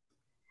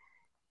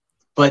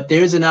 but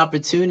there's an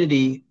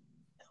opportunity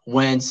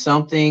when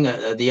something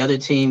the other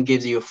team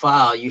gives you a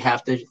foul, you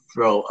have to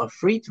throw a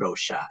free throw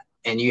shot,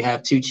 and you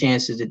have two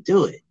chances to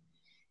do it,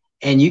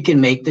 and you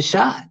can make the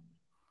shot.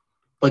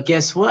 But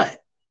guess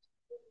what?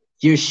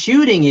 You're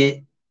shooting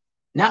it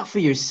not for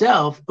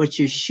yourself, but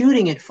you're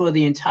shooting it for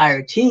the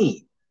entire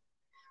team.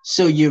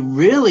 So you're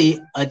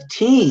really a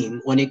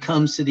team when it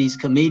comes to these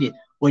comedians.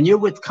 When you're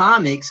with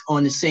comics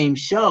on the same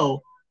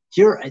show,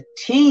 you're a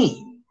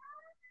team.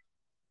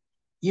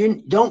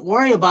 You don't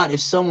worry about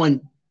if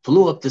someone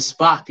blew up the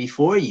spot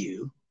before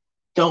you.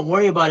 don't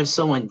worry about if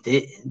someone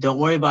did. Don't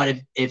worry about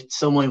if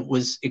someone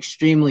was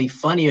extremely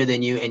funnier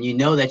than you, and you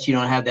know that you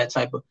don't have that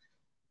type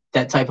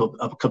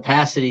of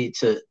capacity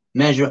to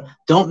measure.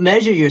 Don't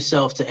measure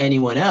yourself to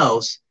anyone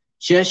else.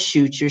 Just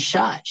shoot your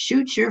shot.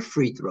 Shoot your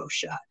free throw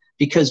shot,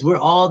 because we're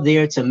all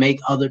there to make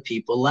other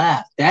people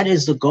laugh. That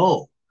is the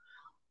goal.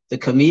 The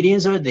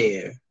comedians are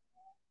there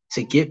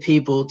to get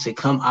people to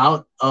come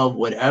out of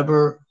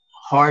whatever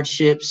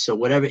hardships or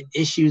whatever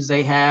issues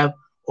they have,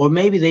 or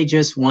maybe they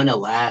just want to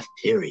laugh,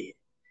 period.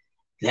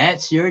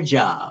 That's your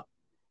job.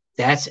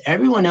 That's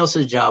everyone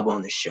else's job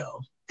on the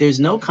show.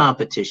 There's no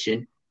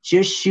competition.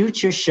 Just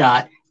shoot your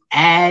shot.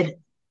 Add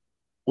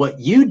what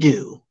you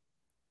do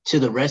to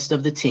the rest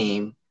of the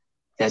team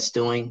that's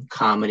doing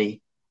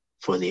comedy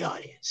for the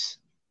audience.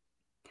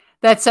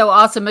 That's so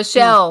awesome.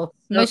 Michelle,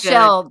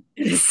 Michelle,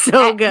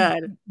 so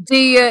good. Do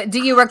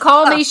you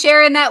recall me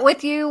sharing that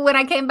with you when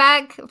I came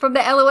back from the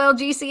LOL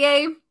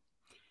GCA?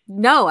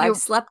 No, I've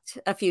slept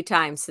a few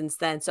times since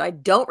then, so I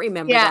don't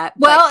remember that.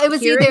 Well, it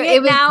was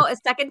now a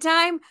second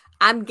time.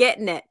 I'm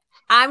getting it.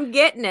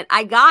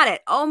 I got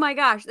it. Oh my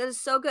gosh, that is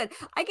so good.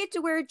 I get to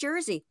wear a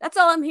jersey. That's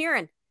all I'm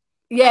hearing.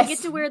 Yes, I get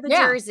to wear the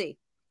jersey.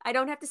 I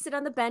don't have to sit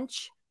on the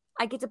bench.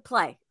 I get to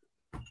play.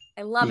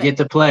 I love it. You get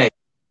to play.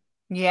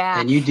 Yeah,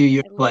 and you do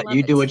your play.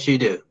 You do what you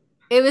do.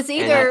 It was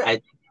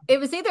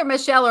either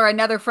Michelle or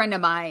another friend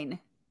of mine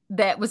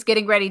that was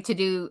getting ready to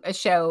do a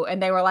show,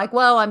 and they were like,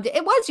 well,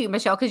 it was you,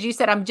 Michelle, because you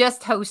said I'm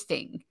just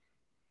hosting.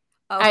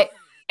 Oh.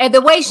 And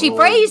the way she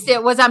phrased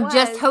it was I'm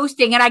just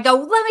hosting. And I go,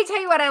 let me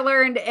tell you what I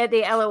learned at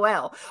the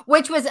LOL,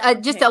 which was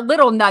just a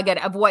little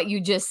nugget of what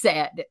you just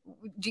said.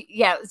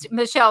 Yeah,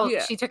 Michelle,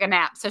 she took a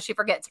nap, so she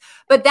forgets.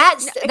 But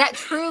that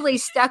truly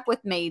stuck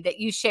with me, that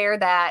you share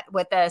that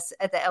with us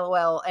at the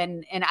LOL.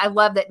 And I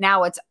love that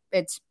now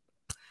it's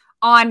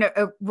on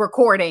a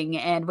recording,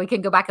 and we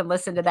can go back and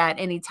listen to that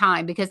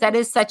anytime, because that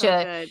is such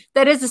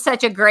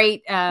a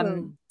great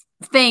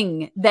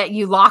thing that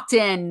you locked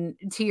in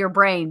to your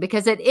brain,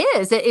 because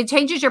it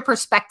changes your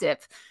perspective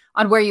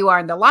on where you are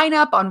in the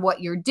lineup, on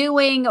what you're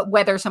doing,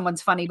 whether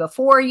someone's funny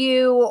before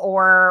you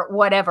or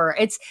whatever.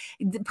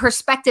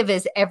 Perspective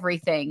is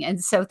everything.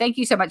 And so thank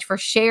you so much for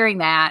sharing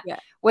that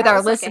with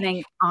our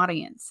listening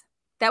audience.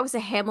 That was a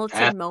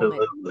Hamilton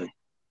moment.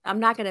 I'm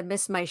not going to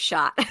miss my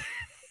shot.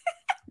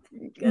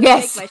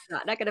 Yes, take my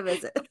shot. Not gonna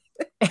miss it.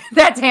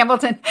 That's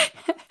Hamilton.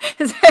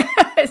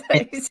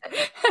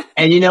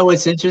 And you know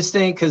what's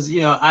interesting? Because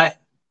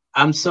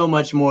I'm so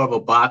much more of a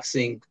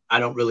boxing. I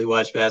don't really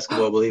watch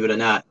basketball, believe it or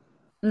not.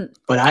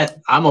 But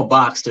I'm a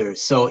boxer.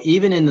 So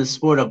even in the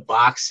sport of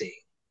boxing,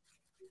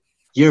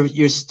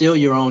 you're still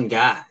your own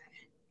guy,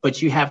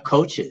 but you have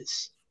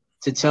coaches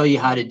to tell you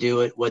how to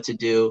do it, what to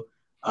do.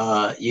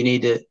 You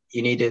need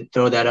to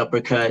throw that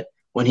uppercut.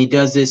 When he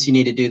does this, you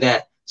need to do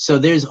that. So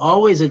there's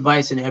always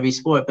advice in every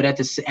sport, but at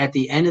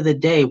the end of the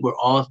day, we're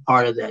all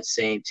part of that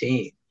same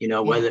team.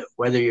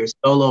 Whether you're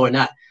solo or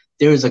not,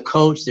 there is a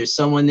coach. There's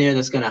someone there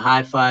that's going to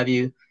high five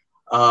you.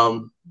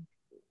 Well,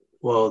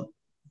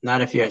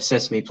 not if you're at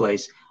Sesame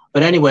Place,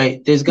 but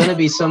anyway, there's going to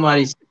be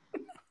somebody.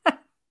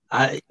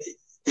 Anyway,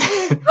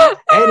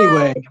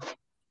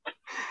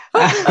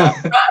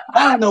 I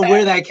don't know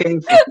where that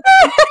came from.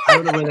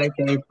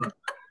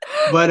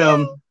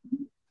 But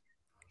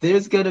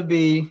there's gonna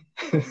be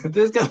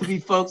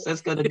folks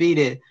that's gonna be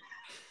there,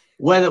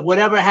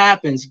 whatever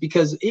happens,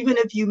 because even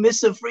if you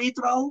miss a free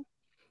throw,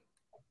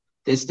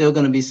 there's still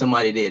gonna be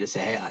somebody there to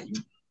say, hey,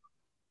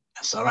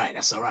 that's all right.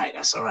 It's all right.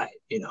 It's all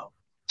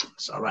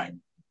right.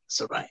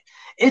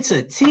 It's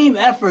a team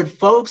effort,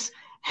 folks.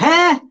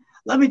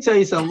 Let me tell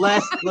you something.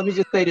 Let me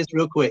just say this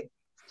real quick.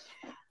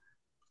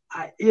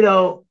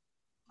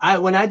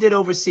 When I did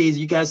overseas,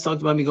 you guys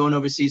talked about me going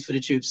overseas for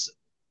the troops.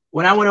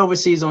 When I went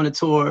overseas on a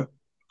tour,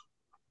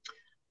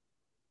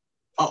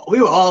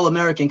 we were all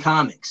American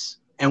comics,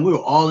 and we were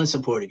all in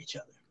support of each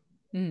other.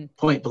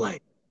 Point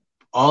blank,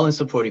 all in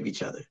support of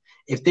each other.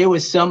 If there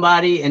was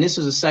somebody, and this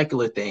was a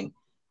secular thing,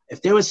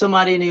 if there was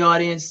somebody in the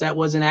audience that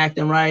wasn't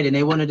acting right and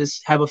they wanted to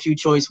have a few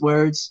choice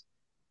words,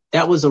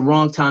 that was the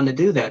wrong time to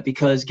do that,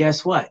 because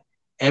guess what?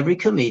 Every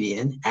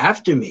comedian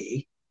after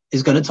me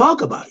is going to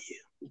talk about you.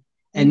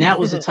 And that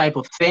was the type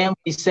of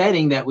family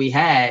setting that we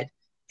had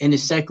in the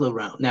secular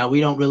realm. Now, we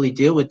don't really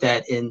deal with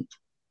that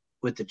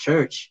with the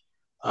church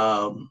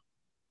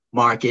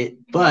market,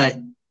 but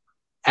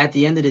at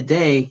the end of the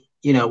day,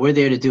 we're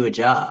there to do a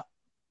job,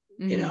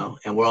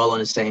 and we're all on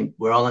the same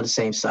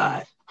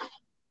side.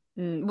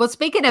 Well,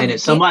 speaking of, and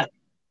if somebody,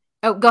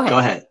 go ahead. Go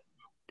ahead.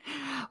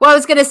 Well, I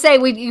was going to say,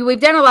 we've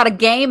done a lot of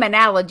game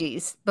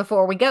analogies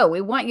before we go. We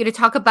want you to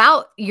talk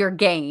about your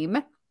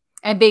game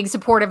and being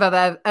supportive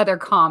of other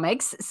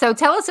comics. So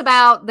tell us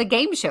about the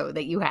game show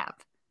that you have.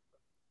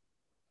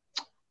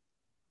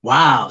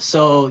 Wow.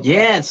 So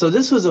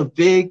this was a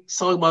big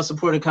song about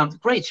supportive comics.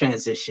 Great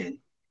transition.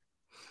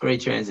 So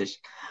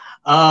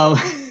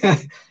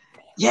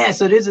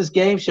there's this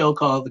game show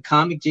called The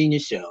Comic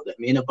Genius Show that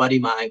me and a buddy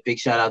of mine, big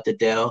shout out to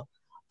Dell,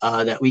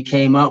 that we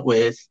came up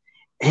with.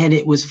 And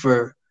it was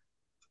for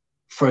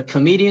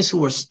comedians who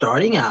were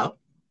starting out,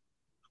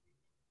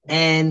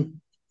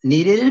 and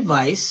needed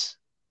advice,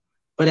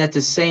 but at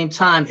the same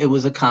time, it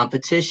was a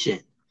competition.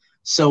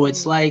 So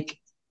it's like,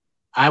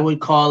 I would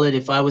call it,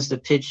 if I was to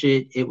pitch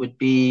it, it would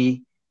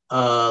be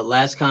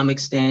Last Comic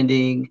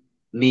Standing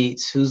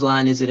meets Whose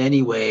Line Is It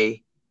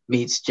Anyway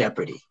meets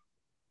Jeopardy.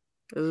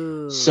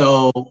 Ooh.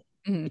 So,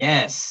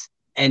 yes.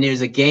 And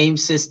there's a game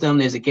system,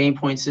 there's a game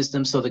point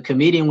system. So the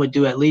comedian would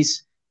do at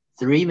least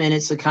 3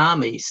 minutes of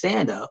comedy,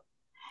 stand-up.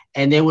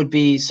 And there would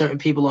be certain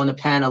people on the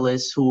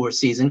panelists who were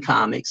seasoned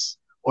comics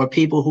or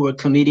people who are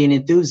comedian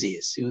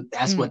enthusiasts, who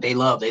that's what they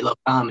love. They love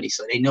comedy,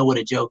 so they know what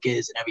a joke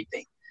is and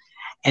everything.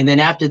 And then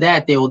after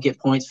that, they will get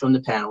points from the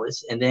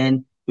panelists. And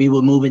then we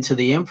will move into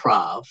the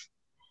improv,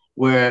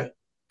 where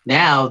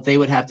now they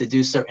would have to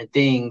do certain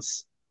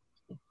things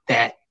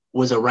that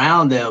was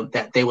around them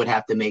that they would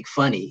have to make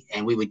funny.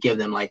 And we would give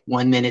them like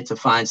 1 minute to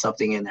find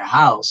something in their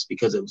house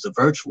because it was a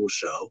virtual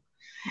show.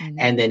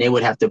 And then they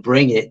would have to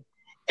bring it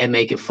and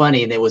make it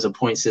funny. And there was a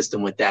point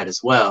system with that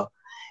as well.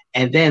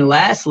 And then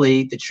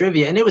lastly, the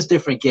trivia, and there was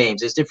different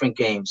games. There's different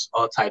games,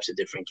 all types of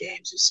different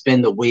games. You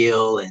spin the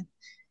wheel,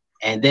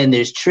 and then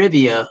there's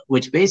trivia,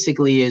 which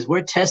basically is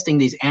we're testing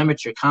these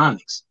amateur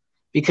comics.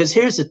 Because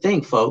here's the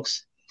thing,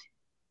 folks.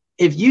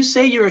 If you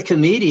say you're a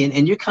comedian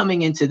and you're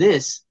coming into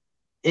this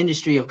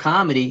industry of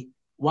comedy,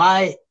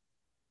 why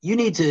you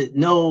need to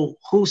know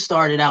who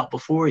started out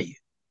before you.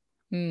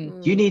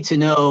 You need to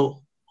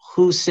know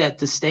who set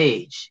the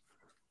stage.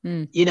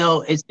 You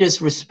know, it's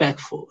just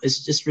respectful.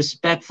 It's just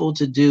respectful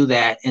to do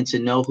that and to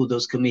know who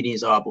those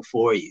comedians are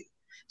before you.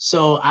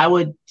 So I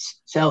would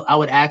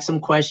ask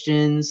some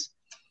questions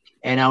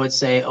and I would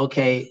say,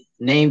 okay,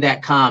 name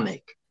that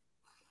comic.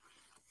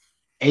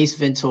 Ace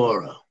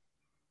Ventura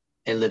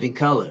in Living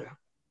Color.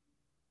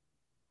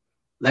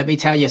 Let me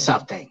tell you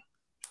something.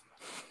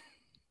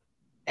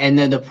 And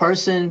then the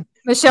person.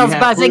 Michelle's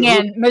buzzing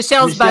in.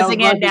 Michelle's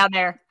buzzing in down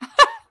there.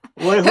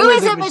 Who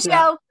is it,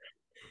 Michelle?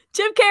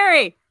 Jim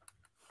Carrey.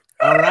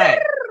 All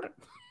right.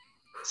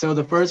 So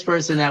the first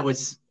person that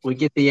would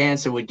get the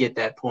answer would get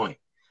that point.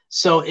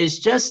 So it's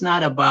just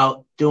not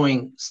about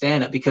doing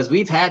stand-up, because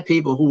we've had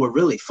people who were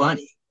really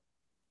funny.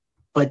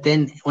 But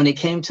then when it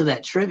came to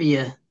that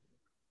trivia,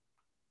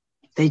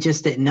 they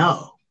just didn't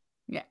know.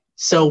 Yeah.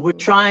 So we're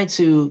trying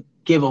to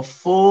give a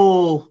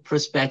full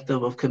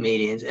perspective of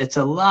comedians. It's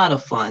a lot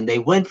of fun. They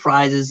win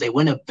prizes. They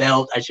win a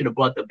belt. I should have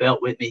brought the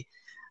belt with me.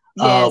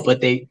 Yes.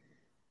 But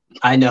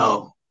I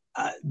know.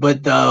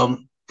 But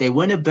they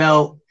win a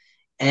belt,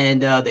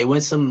 and they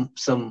win some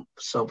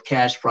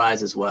cash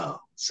prize as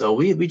well. So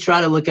we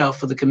try to look out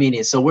for the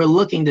comedians. So we're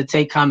looking to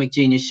take Comic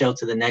Genius Show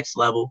to the next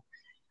level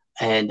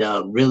and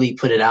really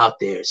put it out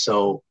there.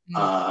 So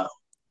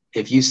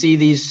if you see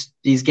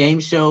these game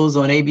shows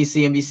on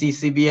ABC, NBC,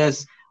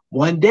 CBS,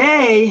 one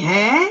day,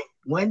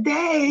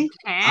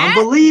 I'm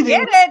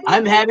believing.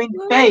 I'm having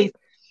faith.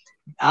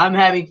 I'm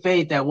having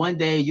faith that one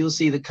day you'll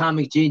see the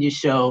Comic Genius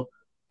Show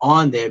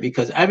on there,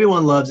 because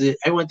everyone loves it.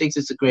 Everyone thinks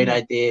it's a great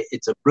idea.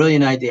 It's a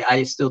brilliant idea.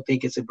 I still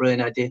think it's a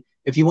brilliant idea.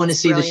 If you want to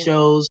see the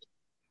shows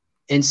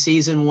in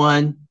season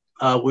 1,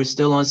 we're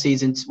still on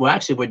season. Well,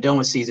 actually, we're done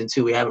with season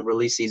 2. We haven't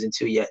released season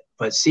 2 yet.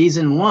 But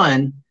season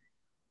 1,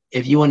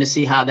 if you want to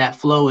see how that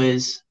flow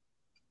is,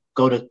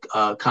 go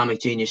to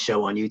Comic Genius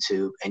Show on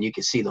YouTube, and you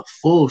can see the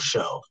full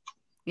show.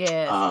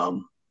 Yeah.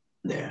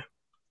 There.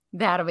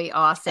 That'll be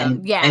awesome.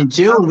 And, and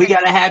June, we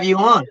got to have you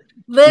on.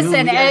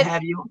 Listen,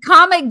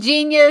 Comic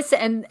Genius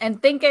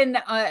and thinking,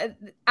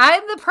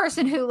 I'm the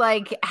person who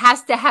like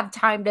has to have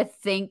time to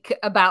think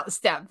about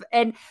stuff.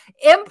 And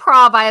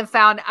improv, I have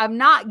found I'm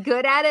not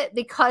good at it,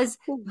 because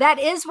that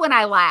is when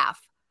I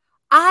laugh.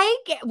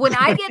 When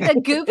I get the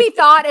goofy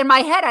thought in my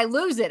head, I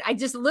lose it. I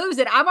just lose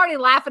it. I'm already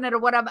laughing at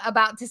what I'm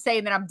about to say,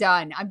 and then I'm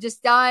done. I'm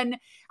just done.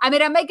 I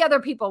mean, I make other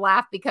people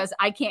laugh because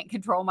I can't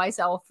control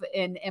myself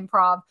in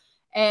improv.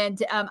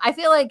 And I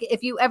feel like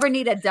if you ever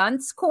need a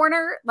dunce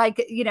corner,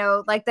 like, you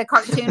know, like the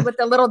cartoon with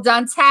the little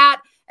dunce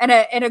hat and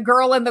a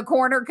girl in the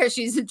corner because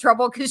she's in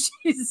trouble because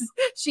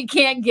she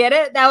can't get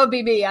it, that would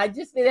be me.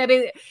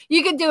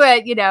 You could do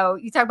it. You know,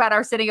 you talk about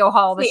Arsenio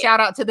Hall, the shout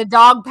out to the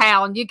dog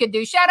pound. You could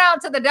do shout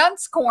out to the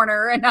dunce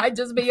corner, and I'd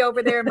just be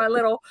over there in my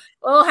little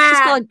hat.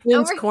 It's called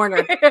June's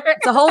Corner.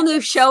 It's a whole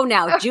new show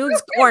now.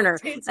 June's Corner.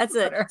 That's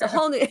it. It's a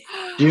whole new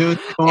June's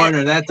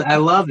Corner. I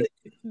love it.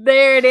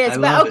 There it is.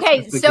 But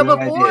okay, so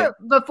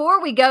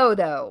before we go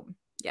though,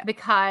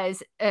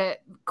 because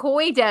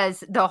Coy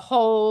does the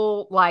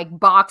whole like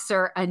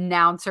boxer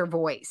announcer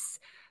voice.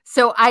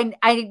 So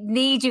I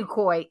need you,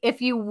 Coy,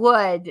 if you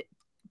would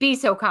be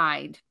so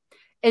kind,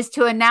 is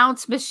to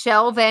announce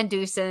Michelle Van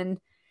Dusen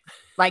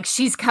like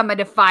she's coming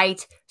to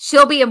fight.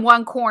 She'll be in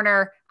one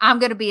corner. I'm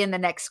going to be in the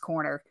next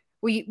corner.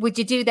 Would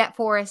you do that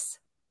for us?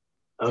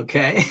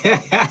 Okay.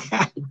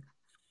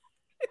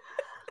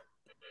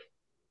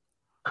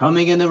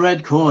 Coming in the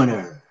red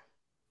corner,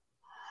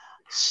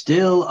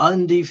 still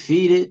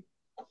undefeated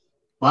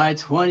by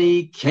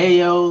 20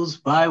 KOs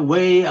by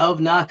way of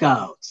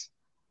knockouts.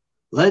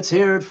 Let's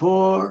hear it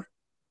for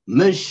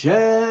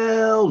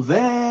Michelle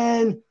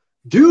Van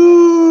Dusen.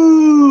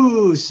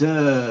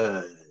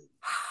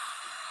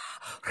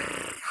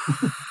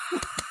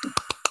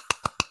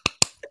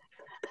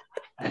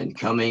 And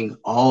coming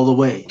all the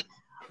way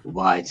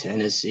by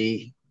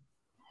Tennessee,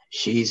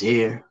 she's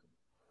here.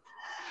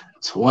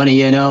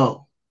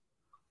 20-0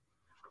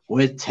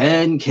 with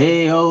 10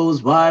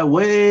 KOs by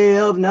way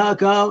of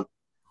knockout.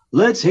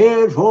 Let's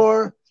hear it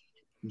for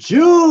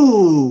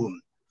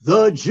June,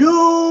 the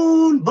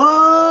June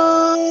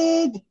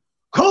Bug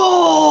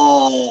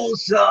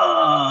Colson.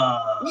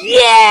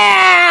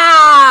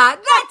 Yeah,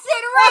 that's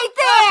it right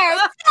there.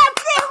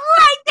 That's it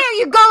right there.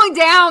 You're going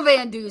down,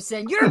 Van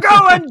Dusen. You're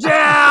going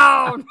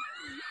down.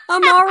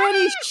 I'm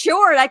already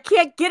short. I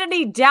can't get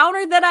any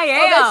downer than I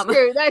am.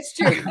 Oh, that's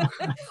true.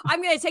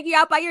 I'm going to take you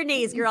out by your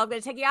knees, girl. I'm going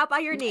to take you out by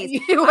your knees.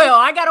 You will.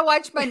 I got to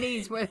watch my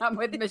knees when I'm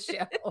with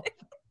Michelle.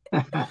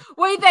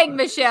 What do you think,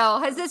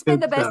 Michelle? Has this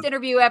been the best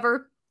interview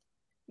ever?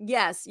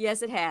 Yes,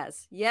 it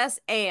has. Yes,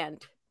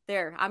 and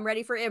there. I'm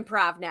ready for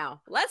improv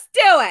now. Let's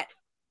do it.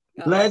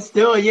 Let's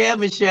do it. Yeah,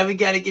 Michelle, we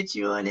got to get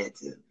you on it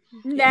too.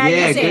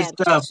 Yeah, good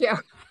stuff.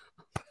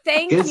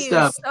 Thank Good you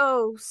stuff.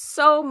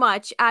 so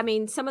much. I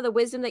mean, some of the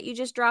wisdom that you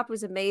just dropped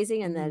was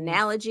amazing, and the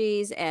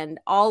analogies and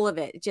all of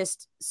it,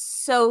 just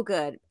so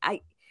good.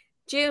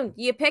 June,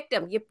 you picked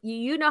them.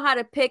 You know how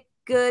to pick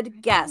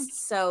good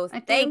guests, so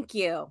thank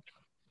you.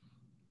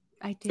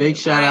 I do. Big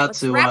shout out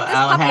to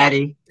Al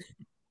Hattie.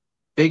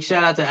 Big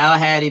shout out to Al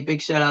Hattie.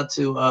 Big shout out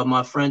to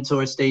my friend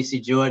Tor Stacy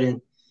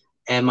Jordan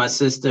and my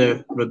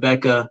sister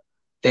Rebecca.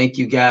 Thank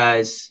you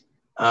guys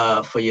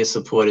for your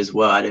support as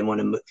well. I didn't want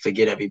to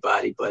forget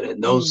everybody, but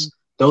those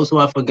who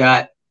I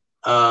forgot,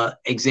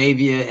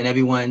 Xavier and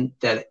everyone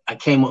that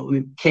came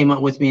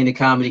up with me in the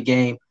comedy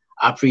game,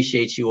 I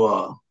appreciate you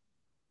all.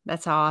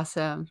 That's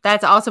awesome.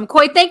 That's awesome.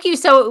 Coy, thank you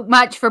so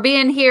much for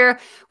being here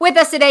with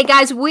us today,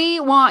 guys. We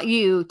want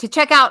you to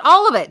check out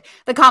all of it.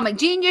 The Comic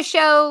Genius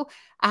Show,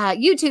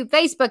 YouTube,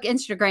 Facebook,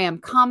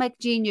 Instagram, Comic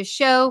Genius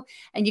Show.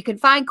 And you can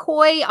find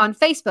Coy on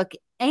Facebook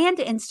and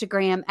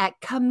Instagram at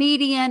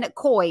Comedian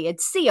Coy.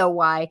 It's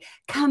COY,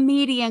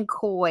 Comedian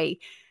Coy.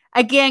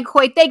 Again,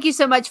 Coy, thank you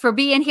so much for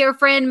being here,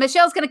 friend.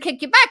 Michelle's going to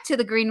kick you back to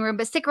the green room,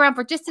 but stick around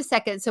for just a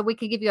second so we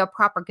can give you a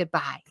proper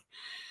goodbye.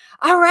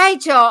 All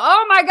right, y'all.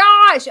 Oh my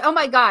gosh.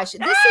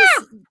 This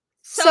is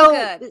so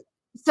good.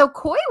 So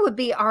Coy would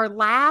be our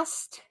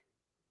last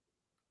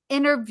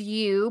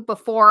interview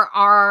before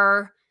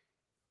our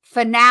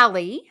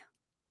finale,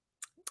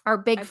 our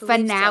big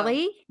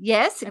finale. So.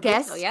 Yes,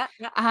 guest. So, yeah.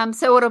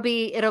 So it'll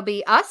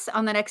be us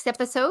on the next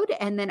episode,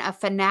 and then a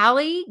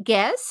finale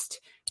guest.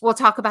 We'll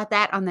talk about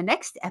that on the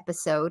next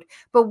episode.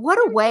 But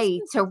what a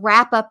way to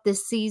wrap up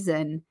this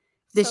season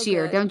this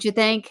year, don't you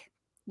think?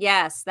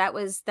 Yes, that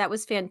was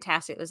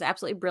fantastic. It was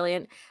absolutely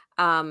brilliant.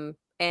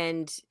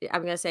 And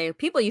I'm going to say,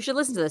 people, you should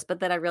listen to this.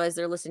 But then I realized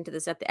they're listening to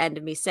this at the end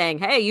of me saying,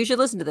 hey, you should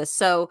listen to this.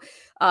 So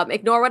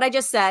ignore what I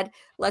just said.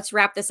 Let's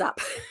wrap this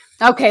up.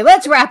 Okay,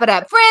 let's wrap it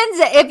up. Friends,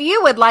 if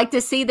you would like to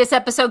see this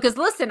episode, because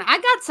listen, I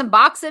got some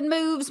boxing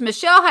moves.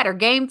 Michelle had her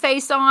game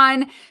face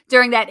on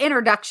during that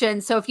introduction.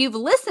 So if you've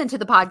listened to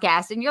the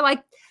podcast and you're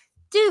like,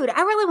 dude,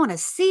 I really want to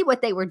see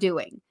what they were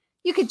doing,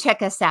 you can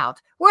check us out.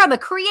 We're on the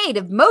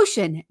Creative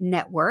Motion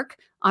Network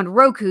on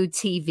Roku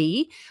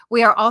TV.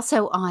 We are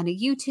also on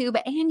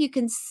YouTube, and you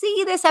can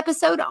see this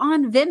episode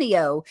on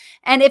Vimeo.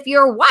 And if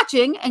you're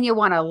watching and you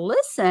want to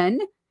listen,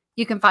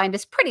 you can find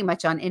us pretty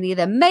much on any of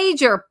the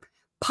major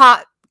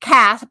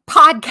podcast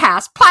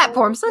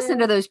platforms. Listen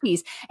to those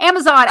pieces.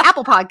 Amazon,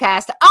 Apple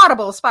Podcast,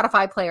 Audible,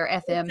 Spotify Player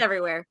FM. It's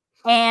everywhere.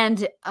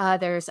 And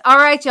others. All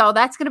right, y'all.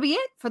 That's going to be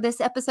it for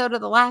this episode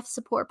of the Laugh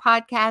Support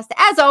Podcast.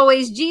 As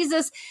always,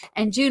 Jesus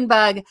and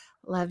Junebug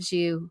loves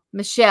you.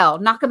 Michelle,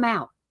 knock him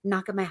out.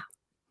 Knock him out.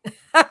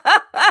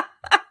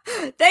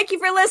 Thank you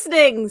for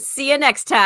listening. See you next time.